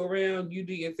move people around, you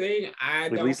do your thing.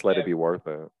 At least let it be worth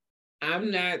it. I'm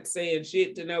not saying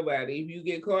shit to nobody. If you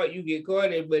get caught, you get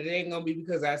caught in, but it ain't gonna be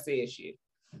because I said shit.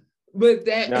 But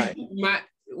that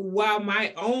while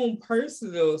my own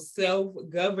personal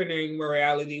self-governing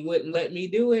morality wouldn't let me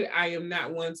do it, I am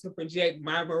not one to project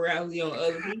my morality on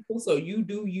other people. So you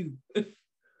do you.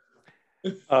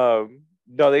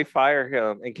 No, they fire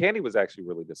him, and Kandi was actually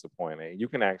really disappointed. You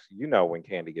can actually, when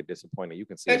Kandi get disappointed, you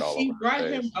can see it all over. She brought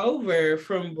him over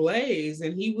from Blaze,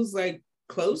 and he was like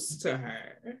close to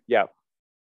her. Yeah,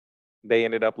 they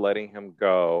ended up letting him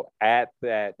go at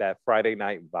that Friday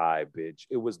night vibe, bitch.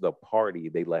 It was the party.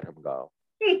 They let him go,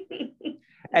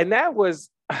 and that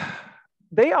was.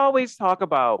 They always talk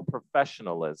about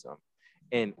professionalism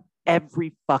in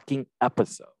every fucking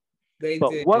episode.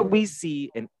 What we see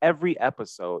in every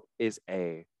episode is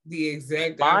the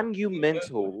exact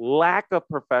monumental lack of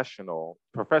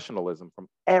professionalism from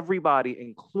everybody,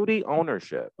 including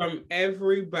ownership. From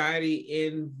everybody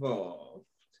involved.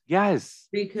 Yes.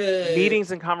 Because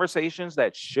meetings and conversations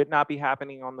that should not be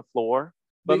happening on the floor,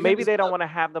 but maybe they don't want to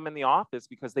have them in the office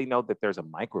because they know that there's a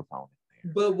microphone.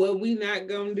 But what we not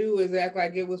gonna do is act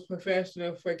like it was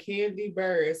professional for Kandi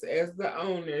Burruss as the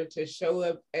owner to show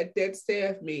up at that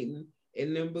staff meeting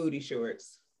in them booty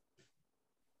shorts.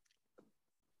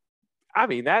 I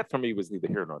mean, that for me was neither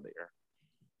here nor there.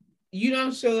 You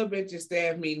don't show up at your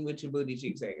staff meeting with your booty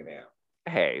cheeks hanging out.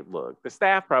 Hey, look, the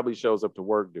staff probably shows up to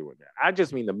work doing that. I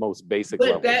just mean the most basic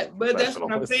level. But that's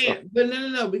what I'm saying. But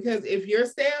no, because if your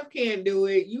staff can't do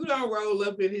it, you don't roll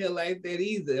up in here like that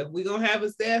either. If we're gonna have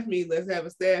a staff meeting, let's have a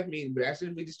staff meeting. But I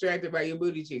shouldn't be distracted by your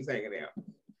booty cheeks hanging out.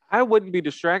 I wouldn't be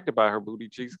distracted by her booty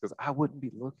cheeks because I wouldn't be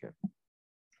looking.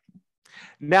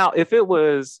 Now, if it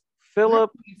was Philip,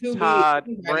 Todd,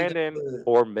 Brandon,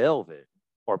 or Melvin,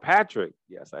 or Patrick,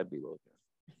 yes, I'd be looking.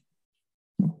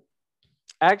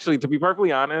 Actually, to be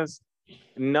perfectly honest,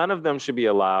 none of them should be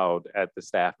allowed at the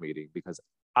staff meeting because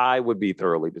I would be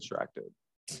thoroughly distracted.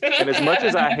 And as much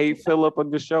as I hate Philip on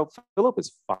the show, Philip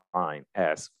is fine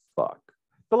as fuck.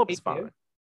 Philip is fine.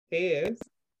 He is.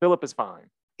 Philip is fine.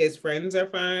 His friends are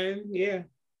fine. Yeah.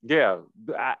 Yeah.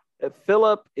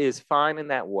 Philip is fine in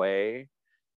that way.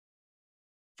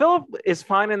 Philip is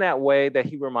fine in that way that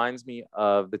he reminds me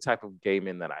of the type of gay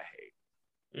men that I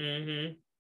hate. Mm-hmm.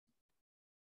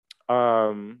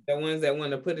 The ones that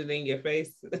want to put it in your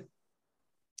face.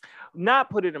 Not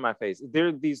put it in my face.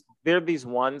 They're these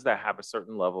ones that have a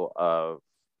certain level of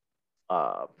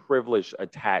privilege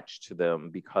attached to them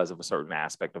because of a certain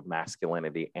aspect of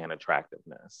masculinity and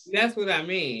attractiveness. That's what I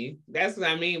mean. That's what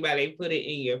I mean by they put it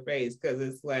in your face, because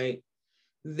it's like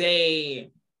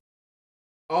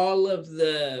all of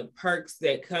the perks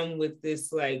that come with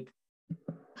this like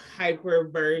hyper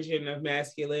version of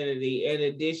masculinity, in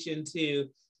addition to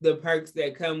the perks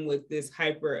that come with this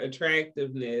hyper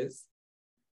attractiveness,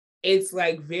 it's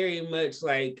like very much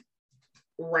like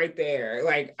right there.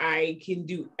 Like, I can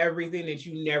do everything that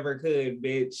you never could,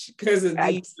 bitch, because of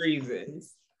these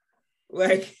reasons.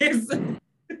 Like, it's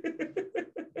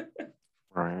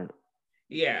right.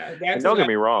 Yeah. Don't get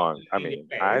me wrong. I mean,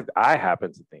 I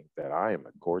happen to think that that I am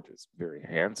a gorgeous, very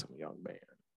handsome young man.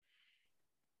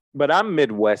 But I'm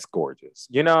Midwest gorgeous,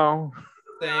 you know?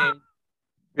 Same.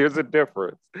 There's a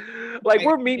difference. Like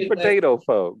we're meat and potato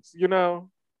folks, you know?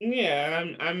 Yeah,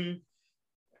 I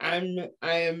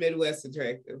am Midwest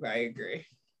attractive. I agree.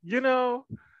 You know?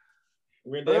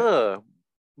 But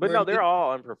no, they're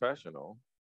all unprofessional.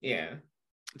 Yeah.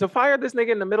 To fire this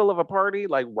nigga in the middle of a party,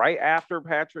 like right after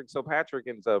Patrick. So Patrick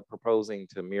ends up proposing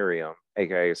to Miriam,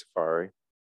 aka Safari.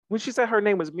 When she said her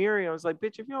name was Miriam, I was like,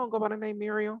 bitch, if you don't go by the name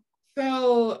Miriam.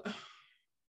 So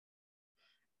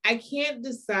I can't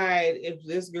decide if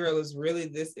this girl is really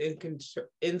this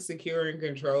insecure and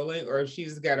controlling, or if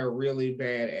she's got a really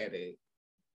bad edit.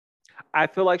 I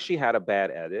feel like she had a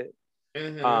bad edit.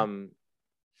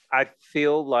 I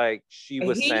feel like she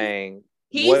was saying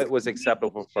what was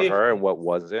acceptable for her and what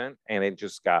wasn't, and it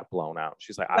just got blown out.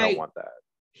 She's like, I don't want that.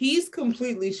 He's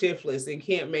completely shiftless and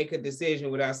can't make a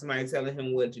decision without somebody telling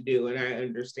him what to do, and I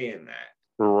understand that.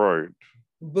 Right.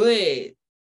 But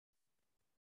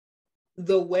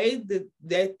the way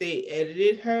that they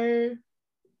edited her,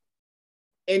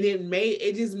 and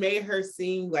it just made her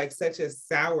seem like such a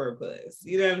sourpuss.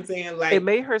 You know what I'm saying? Like it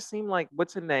made her seem like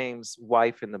what's her name's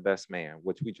wife in The Best Man,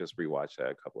 which we just rewatched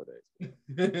that a couple of days.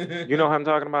 You know what I'm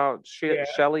talking about?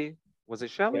 Shelly. Was it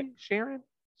Shelly? Yeah. Sharon?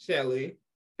 Shelly.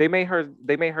 They made her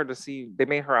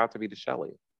out to be the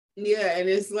Shelly. Yeah, and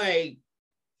it's like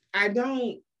I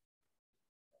don't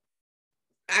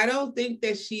think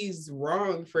that she's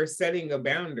wrong for setting a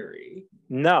boundary.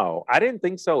 No, I didn't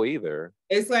think so either.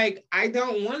 It's like, I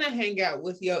don't want to hang out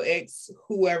with your ex,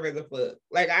 whoever the fuck.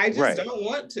 Like, I just don't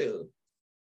want to.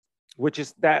 Which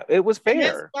is that it was fair. And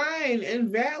that's fine and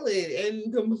valid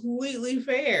and completely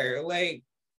fair. Like,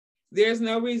 there's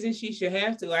no reason she should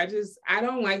have to. I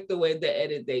don't like the way the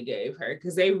edit they gave her,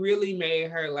 because they really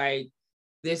made her like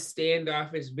this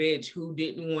standoffish bitch who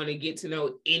didn't want to get to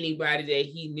know anybody that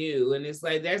he knew. And it's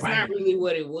like, that's not really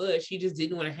what it was. She just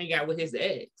didn't want to hang out with his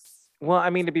ex. Well, I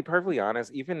mean, to be perfectly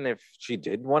honest, even if she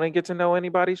did want to get to know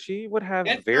anybody, she would have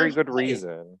very good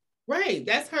reason. Right.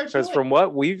 That's her choice. Because from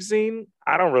what we've seen,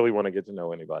 I don't really want to get to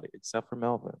know anybody except for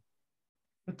Melvin.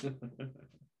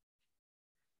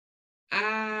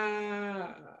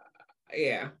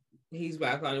 Yeah. He's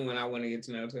about the only one I want to get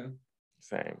to know too.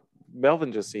 Same.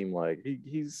 Melvin just seemed like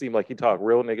he seemed like he talked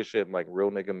real nigga shit and like real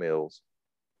nigga mills.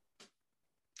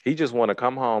 He just want to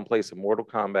come home, play some Mortal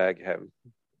Kombat,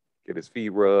 get his feet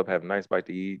rubbed, have a nice bite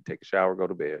to eat, take a shower, go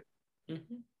to bed.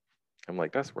 Mm-hmm. I'm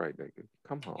like, that's right, nigga.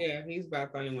 Come home. Yeah, he's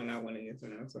about the only one I want to get to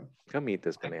know. So come eat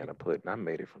this banana pudding. I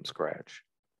made it from scratch.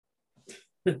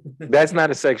 That's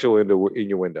not a sexual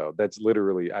innuendo. That's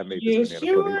literally I made this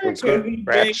banana pudding from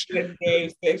scratch.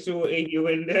 Sexual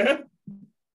innuendo.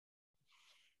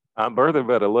 I'm Bertha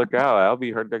better look out. I'll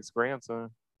be her next grandson.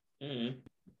 Mm.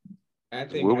 I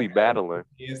think we'll be battling.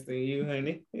 Yes, than you,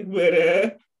 honey.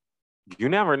 But you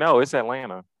never know. It's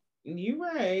Atlanta. You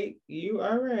right. You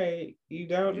are right. You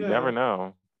don't know. You never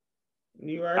know.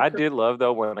 You are. I did love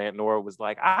though when Aunt Nora was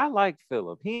like, "I like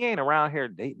Philip. He ain't around here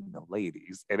dating no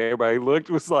ladies," and everybody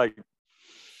was like,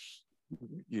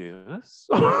 "Yes."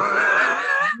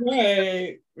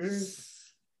 Right.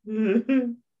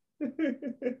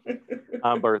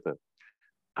 I'm Bertha.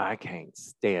 I can't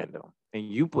stand them, and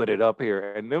you put it up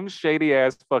here, and them shady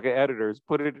ass fucking editors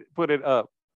put it up.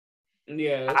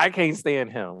 Yeah, I can't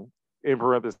stand him. In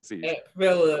parentheses,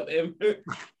 Philip,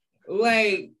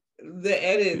 like the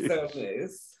edits on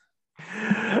this.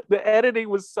 The editing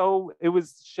was it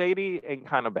was shady and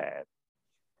kind of bad.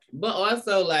 But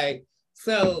also, like,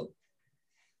 so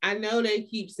I know they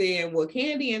keep saying, well,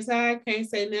 Kandi and Todd can't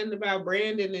say nothing about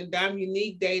Brandon and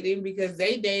Dominique dating because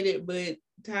they dated, but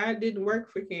Todd didn't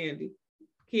work for Kandi.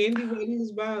 Kandi wasn't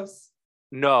his boss.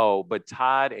 No, but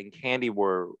Todd and Kandi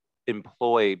were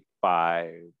employed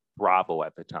by Bravo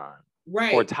at the time.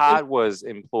 Right. Or Todd was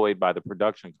employed by the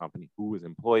production company who was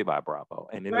employed by Bravo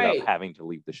and ended up having to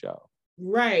leave the show.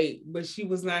 Right, but she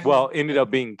was not. Well, ended up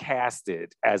being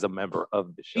casted as a member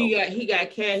of the show. He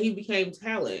got cast. He became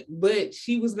talent, but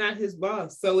she was not his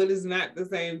boss. So it is not the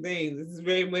same thing. This is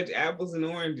very much apples and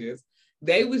oranges.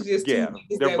 They was just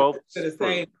they're both to the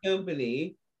same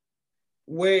company,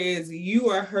 whereas you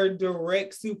are her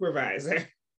direct supervisor.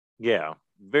 Yeah,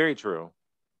 very true.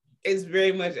 It's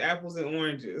very much apples and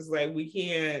oranges. Like, we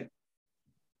can't.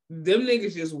 Them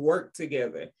niggas just work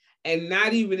together. And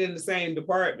not even in the same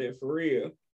department, for real.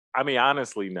 I mean,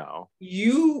 honestly, no.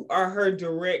 You are her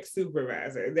direct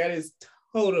supervisor. That is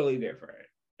totally different.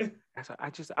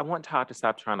 I want Todd to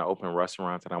stop trying to open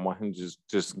restaurants, and I want him to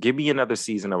just give me another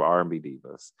season of R&B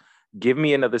Divas. Give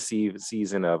me another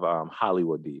season of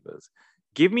Hollywood Divas.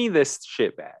 Give me this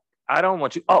shit back. I don't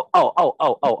want you.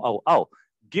 Oh.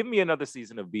 Give me another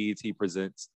season of BET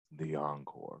Presents The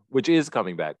Encore, which is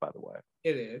coming back, by the way.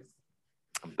 It is.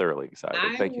 I'm thoroughly excited.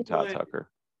 Thank you, Todd Tucker.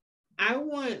 I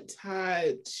want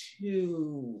Todd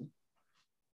to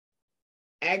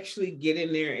actually get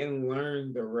in there and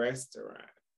learn the restaurant.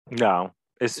 No,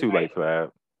 it's too late for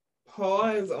that.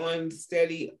 Pause on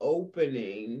steady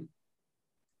opening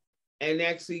and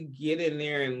actually get in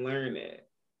there and learn it.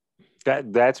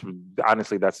 That's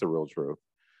honestly, that's the real truth.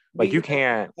 Like, you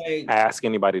can't ask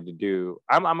anybody to do.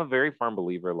 I'm a very firm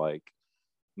believer, like,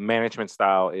 management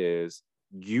style is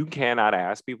you cannot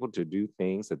ask people to do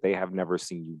things that they have never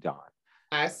seen you done.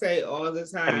 I say all the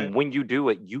time. And when you do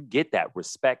it, you get that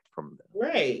respect from them.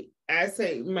 Right. I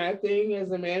say my thing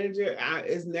as a manager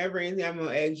is never anything I'm going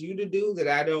to ask you to do that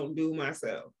I don't do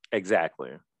myself.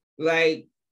 Exactly. Like,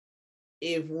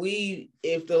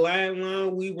 if the line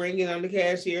long, we bringing on the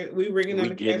cashier, we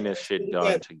getting this shit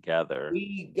done together.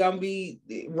 We gonna be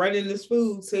running this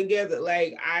food together.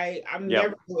 Like, I'm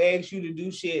never gonna ask you to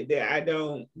do shit that I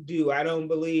don't do. I don't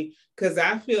believe, because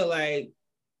I feel like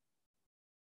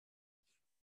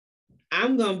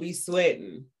I'm gonna be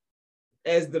sweating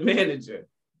as the manager.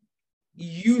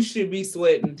 You should be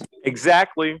sweating too.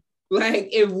 Exactly. Like,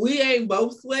 if we ain't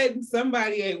both sweating,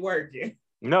 somebody ain't working.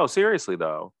 No, seriously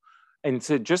though. And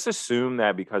to just assume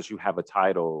that because you have a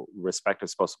title, respect is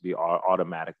supposed to be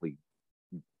automatically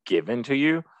given to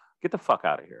you, get the fuck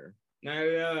out of here. Not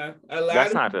at all. A lot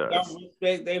of people don't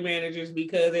respect their managers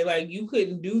because they're like, you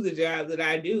couldn't do the job that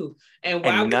I do. And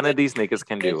none of these niggas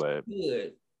can do it.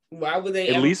 Good. Why would they?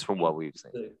 At least from what we've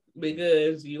seen.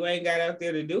 Because you ain't got out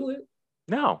there to do it.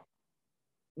 No.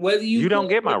 Whether you don't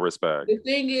get my respect. The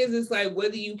thing is, it's like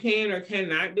whether you can or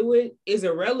cannot do it is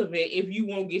irrelevant if you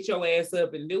won't get your ass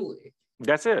up and do it.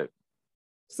 That's it.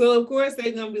 So of course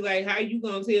they're gonna be like, how you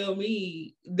gonna tell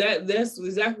me that's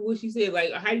exactly what she said.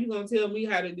 Like, how you gonna tell me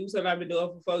how to do something I've been doing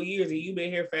for 4 years and you've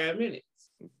been here 5 minutes?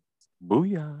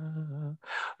 Booyah.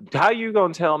 How you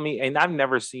gonna tell me? And I've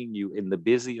never seen you in the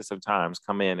busiest of times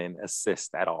come in and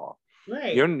assist at all.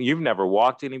 Right. You've never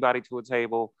walked anybody to a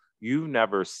table. You've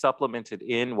never supplemented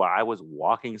in while I was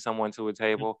walking someone to a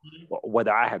table,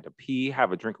 whether I had to pee,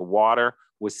 have a drink of water,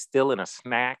 was still in a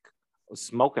snack,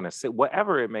 smoking a sip,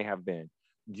 whatever it may have been.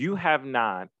 You have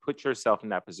not put yourself in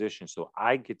that position so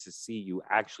I get to see you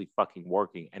actually fucking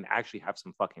working and actually have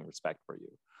some fucking respect for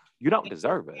you. You don't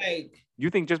deserve it.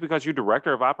 You think just because you're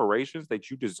director of operations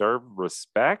that you deserve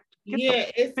respect?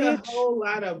 It's a whole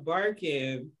lot of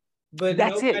barking. But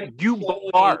that's it. You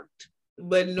barked.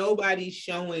 But nobody's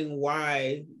showing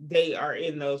why they are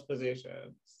in those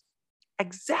positions.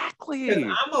 Exactly. Because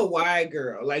I'm a why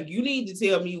girl. Like, you need to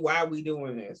tell me why we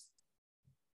doing this.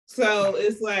 So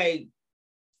it's like,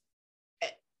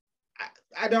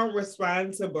 I don't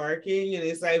respond to barking, and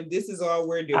it's like, this is all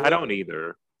we're doing. I don't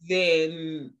either.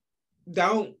 Then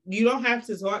you don't have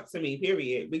to talk to me,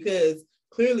 period. Because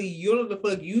clearly you know the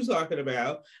fuck you talking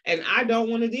about, and I don't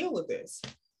want to deal with this.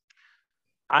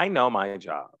 I know my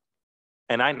job.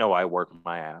 And I know I work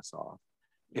my ass off.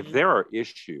 If there are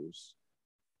issues,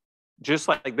 just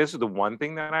like this is the one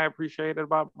thing that I appreciated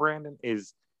about Brandon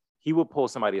is he will pull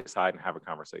somebody aside and have a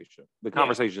conversation. The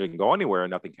conversation didn't go anywhere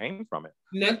and nothing came from it.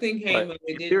 Nothing came of it.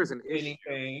 If there's an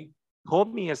issue, pull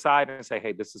me aside and say,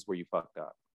 hey, this is where you fucked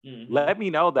up. Mm-hmm. Let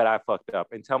me know that I fucked up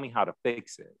and tell me how to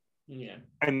fix it. Yeah.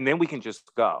 And then we can just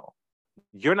go.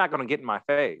 You're not going to get in my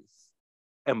face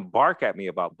and bark at me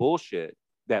about bullshit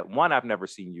that, one, I've never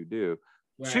seen you do.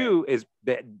 Right. 2 is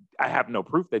that I have no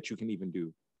proof that you can even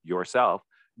do yourself,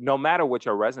 no matter what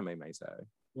your resume may say.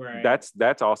 Right.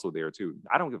 That's also there too.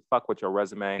 I don't give a fuck what your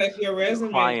resume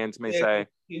clients may say.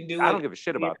 I don't give a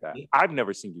shit about that. I've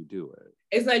never seen you do it.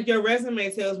 It's like your resume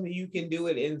tells me you can do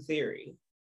it in theory.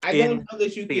 I don't know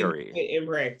that you can do it in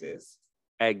practice.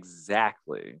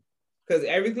 Exactly. Because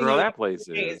everything that place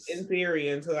is in theory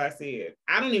until I see it.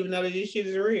 I don't even know that this shit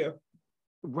is real.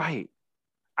 Right.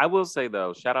 I will say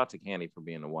though, shout out to Candy for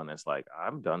being the one that's like,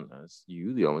 I've done this.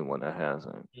 You the only one that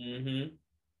hasn't. Mm-hmm.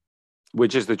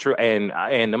 Which is the truth. And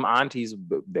them aunties,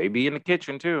 they be in the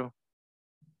kitchen too.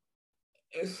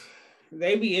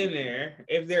 They be in there.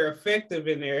 If they're effective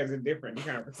in there is a different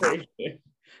conversation.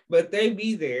 But they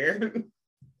be there.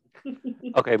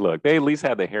 Okay, look, they at least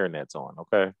have the hair nets on,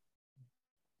 okay?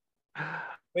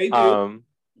 They do.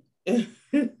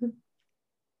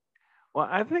 Well,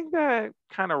 I think that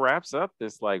kind of wraps up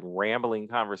this like rambling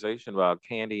conversation about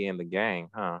Candy and the gang,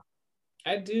 huh?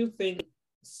 I do think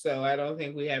so. I don't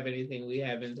think we have anything we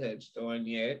haven't touched on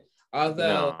yet.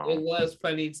 Although it was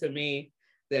funny to me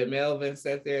that Melvin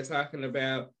sat there talking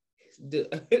about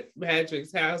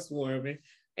Patrick's housewarming,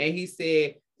 and he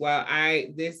said, while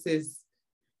this is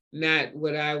not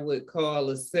what I would call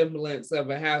a semblance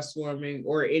of a housewarming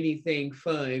or anything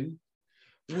fun,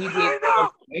 we did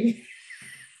something.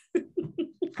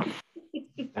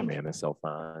 That man is so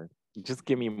fine. Just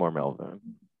give me more Melvin.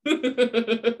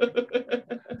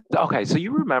 Okay, so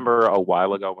you remember a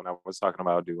while ago when I was talking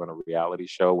about doing a reality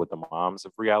show with the moms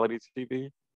of reality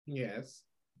TV? Yes.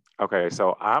 Okay,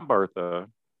 so I'm Bertha.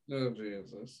 Oh,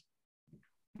 Jesus.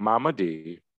 Mama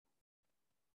D.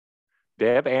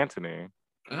 Deb Anthony.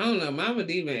 I don't know. Mama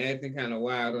D been acting kind of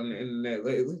wild on the internet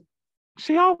lately.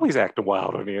 She always acting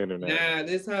wild on the internet. Nah,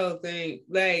 this whole thing,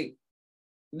 like,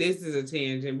 this is a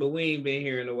tangent, but we ain't been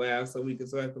here in a while, so we can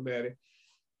talk about it.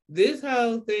 This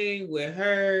whole thing with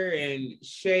her and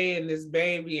Shay and this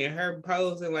baby and her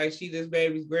posing like she this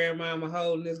baby's grandmama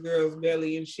holding this girl's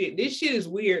belly and shit. This shit is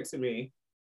weird to me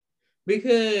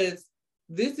because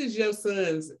this is your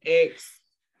son's ex,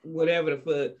 whatever the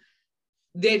fuck,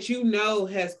 that you know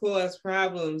has caused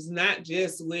problems, not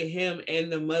just with him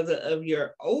and the mother of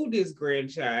your oldest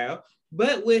grandchild,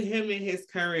 but with him and his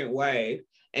current wife.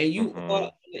 And you all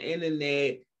on the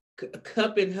internet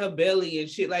cupping her belly and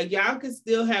shit. Like, y'all can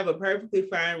still have a perfectly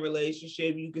fine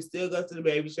relationship. You can still go to the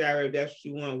baby shower if that's what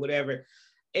you want, whatever.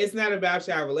 It's not about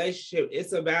y'all relationship.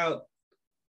 It's about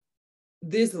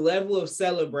this level of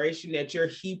celebration that you're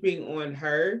heaping on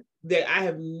her that I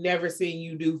have never seen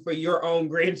you do for your own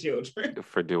grandchildren.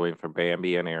 For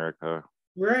Bambi and Erica.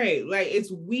 Right. Like,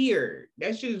 it's weird.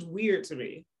 That shit is weird to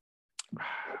me.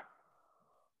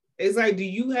 It's like, do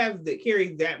you have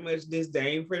carry that much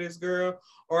disdain for this girl?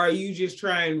 Or are you just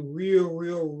trying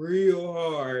real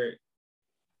hard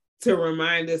to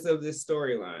remind us of this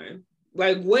storyline?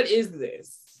 Like, what is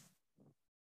this?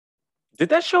 Did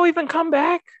that show even come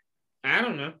back? I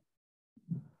don't know.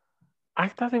 I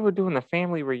thought they were doing the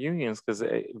family reunions because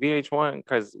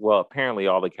VH1, well, apparently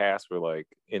all the cast were like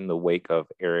in the wake of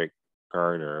Eric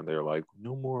Garner. They're like,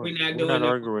 no more. We're not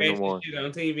arguing no more shit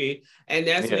on TV. And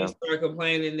that's when they started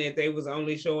complaining that they was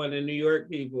only showing the New York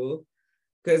people.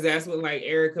 Because that's when like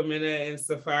Erica Mena and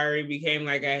Safari became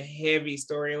like a heavy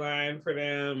storyline for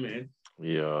them. And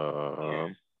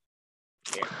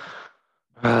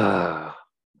well,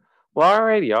 all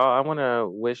right, y'all. I want to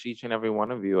wish each and every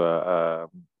one of you a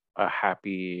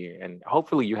happy, and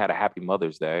hopefully you had a happy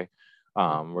Mother's Day.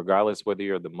 Regardless whether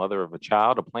you're the mother of a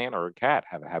child, a plant, or a cat,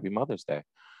 have a happy Mother's Day.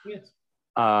 Yes.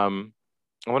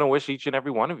 I want to wish each and every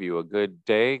one of you a good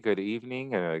day, good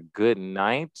evening, and a good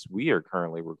night. We are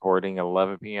currently recording at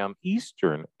 11 p.m.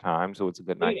 Eastern time, so it's a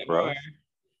good night for us.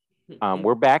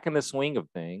 We're back in the swing of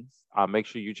things. Make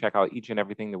sure you check out each and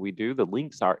everything that we do. The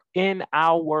links are in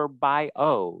our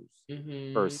bios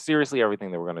for seriously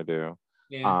everything that we're going to do.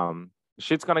 Yeah.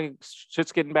 Shit's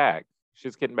getting back.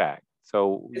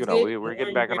 So, we're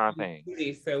getting back on our thing.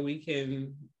 So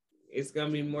it's going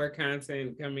to be more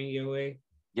content coming your way.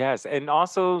 Yes, and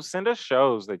also send us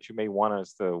shows that you may want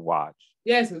us to watch.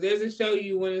 Yes, if there's a show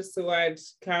you want us to watch,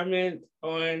 comment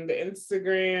on the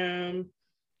Instagram.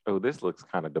 Oh, this looks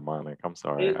kind of demonic. I'm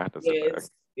sorry. I have to sit back.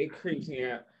 It creeps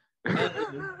me out.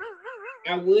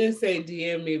 I would say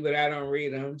DM me, but I don't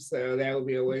read them, so that would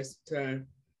be a waste of time.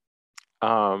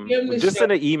 Just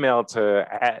send an email to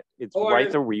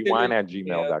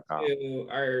righttorewind@gmail.com. To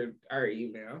our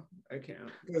email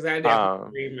account, because I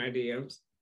definitely read my DMs.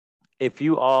 If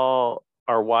you all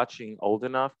are watching Old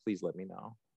Enough, please let me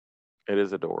know. It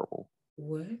is adorable.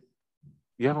 What?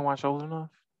 You haven't watched Old Enough?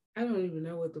 I don't even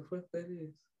know what the fuck that is.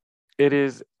 It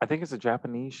is, I think it's a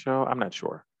Japanese show. I'm not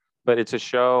sure. But it's a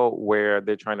show where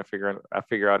they're trying to figure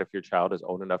out if your child is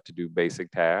old enough to do basic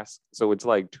tasks. So it's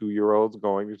like 2-year-olds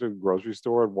going to the grocery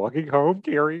store and walking home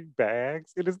carrying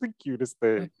bags. It is the cutest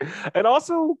thing. And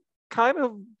also kind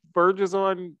of verges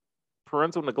on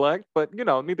parental neglect, but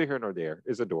neither here nor there.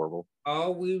 It's adorable.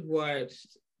 All we've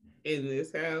watched in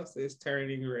this house is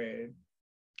Turning Red.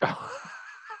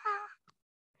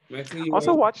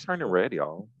 Also watch Turning Red,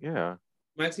 y'all. Yeah.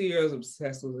 My 2-year-old's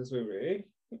obsessed with this movie.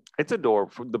 It's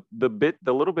adorable.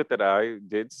 The little bit that I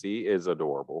did see is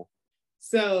adorable.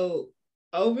 So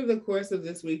over the course of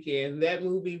this weekend, that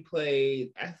movie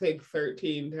played, I think,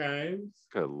 13 times.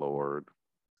 Good Lord.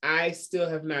 I still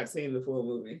have not seen the full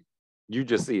movie. You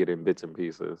just see it in bits and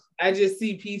pieces. I just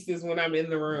see pieces when I'm in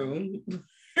the room.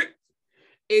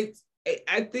 I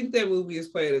think that movie is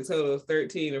played a total of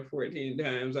 13 or 14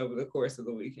 times over the course of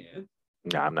the weekend.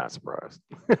 No, I'm not surprised.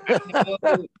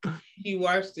 He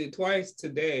watched it twice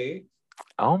today.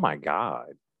 Oh my God.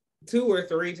 2 or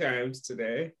 3 times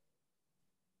today.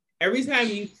 Every time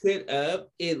you sit up,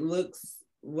 it looks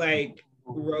like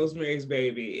Rosemary's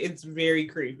Baby. It's very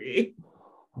creepy.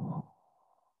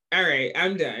 All right,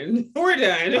 I'm done. We're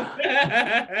done.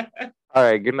 All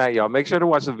right, good night, y'all. Make sure to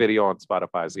watch the video on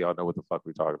Spotify so y'all know what the fuck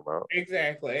we're talking about.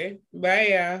 Exactly. Bye,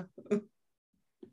 y'all.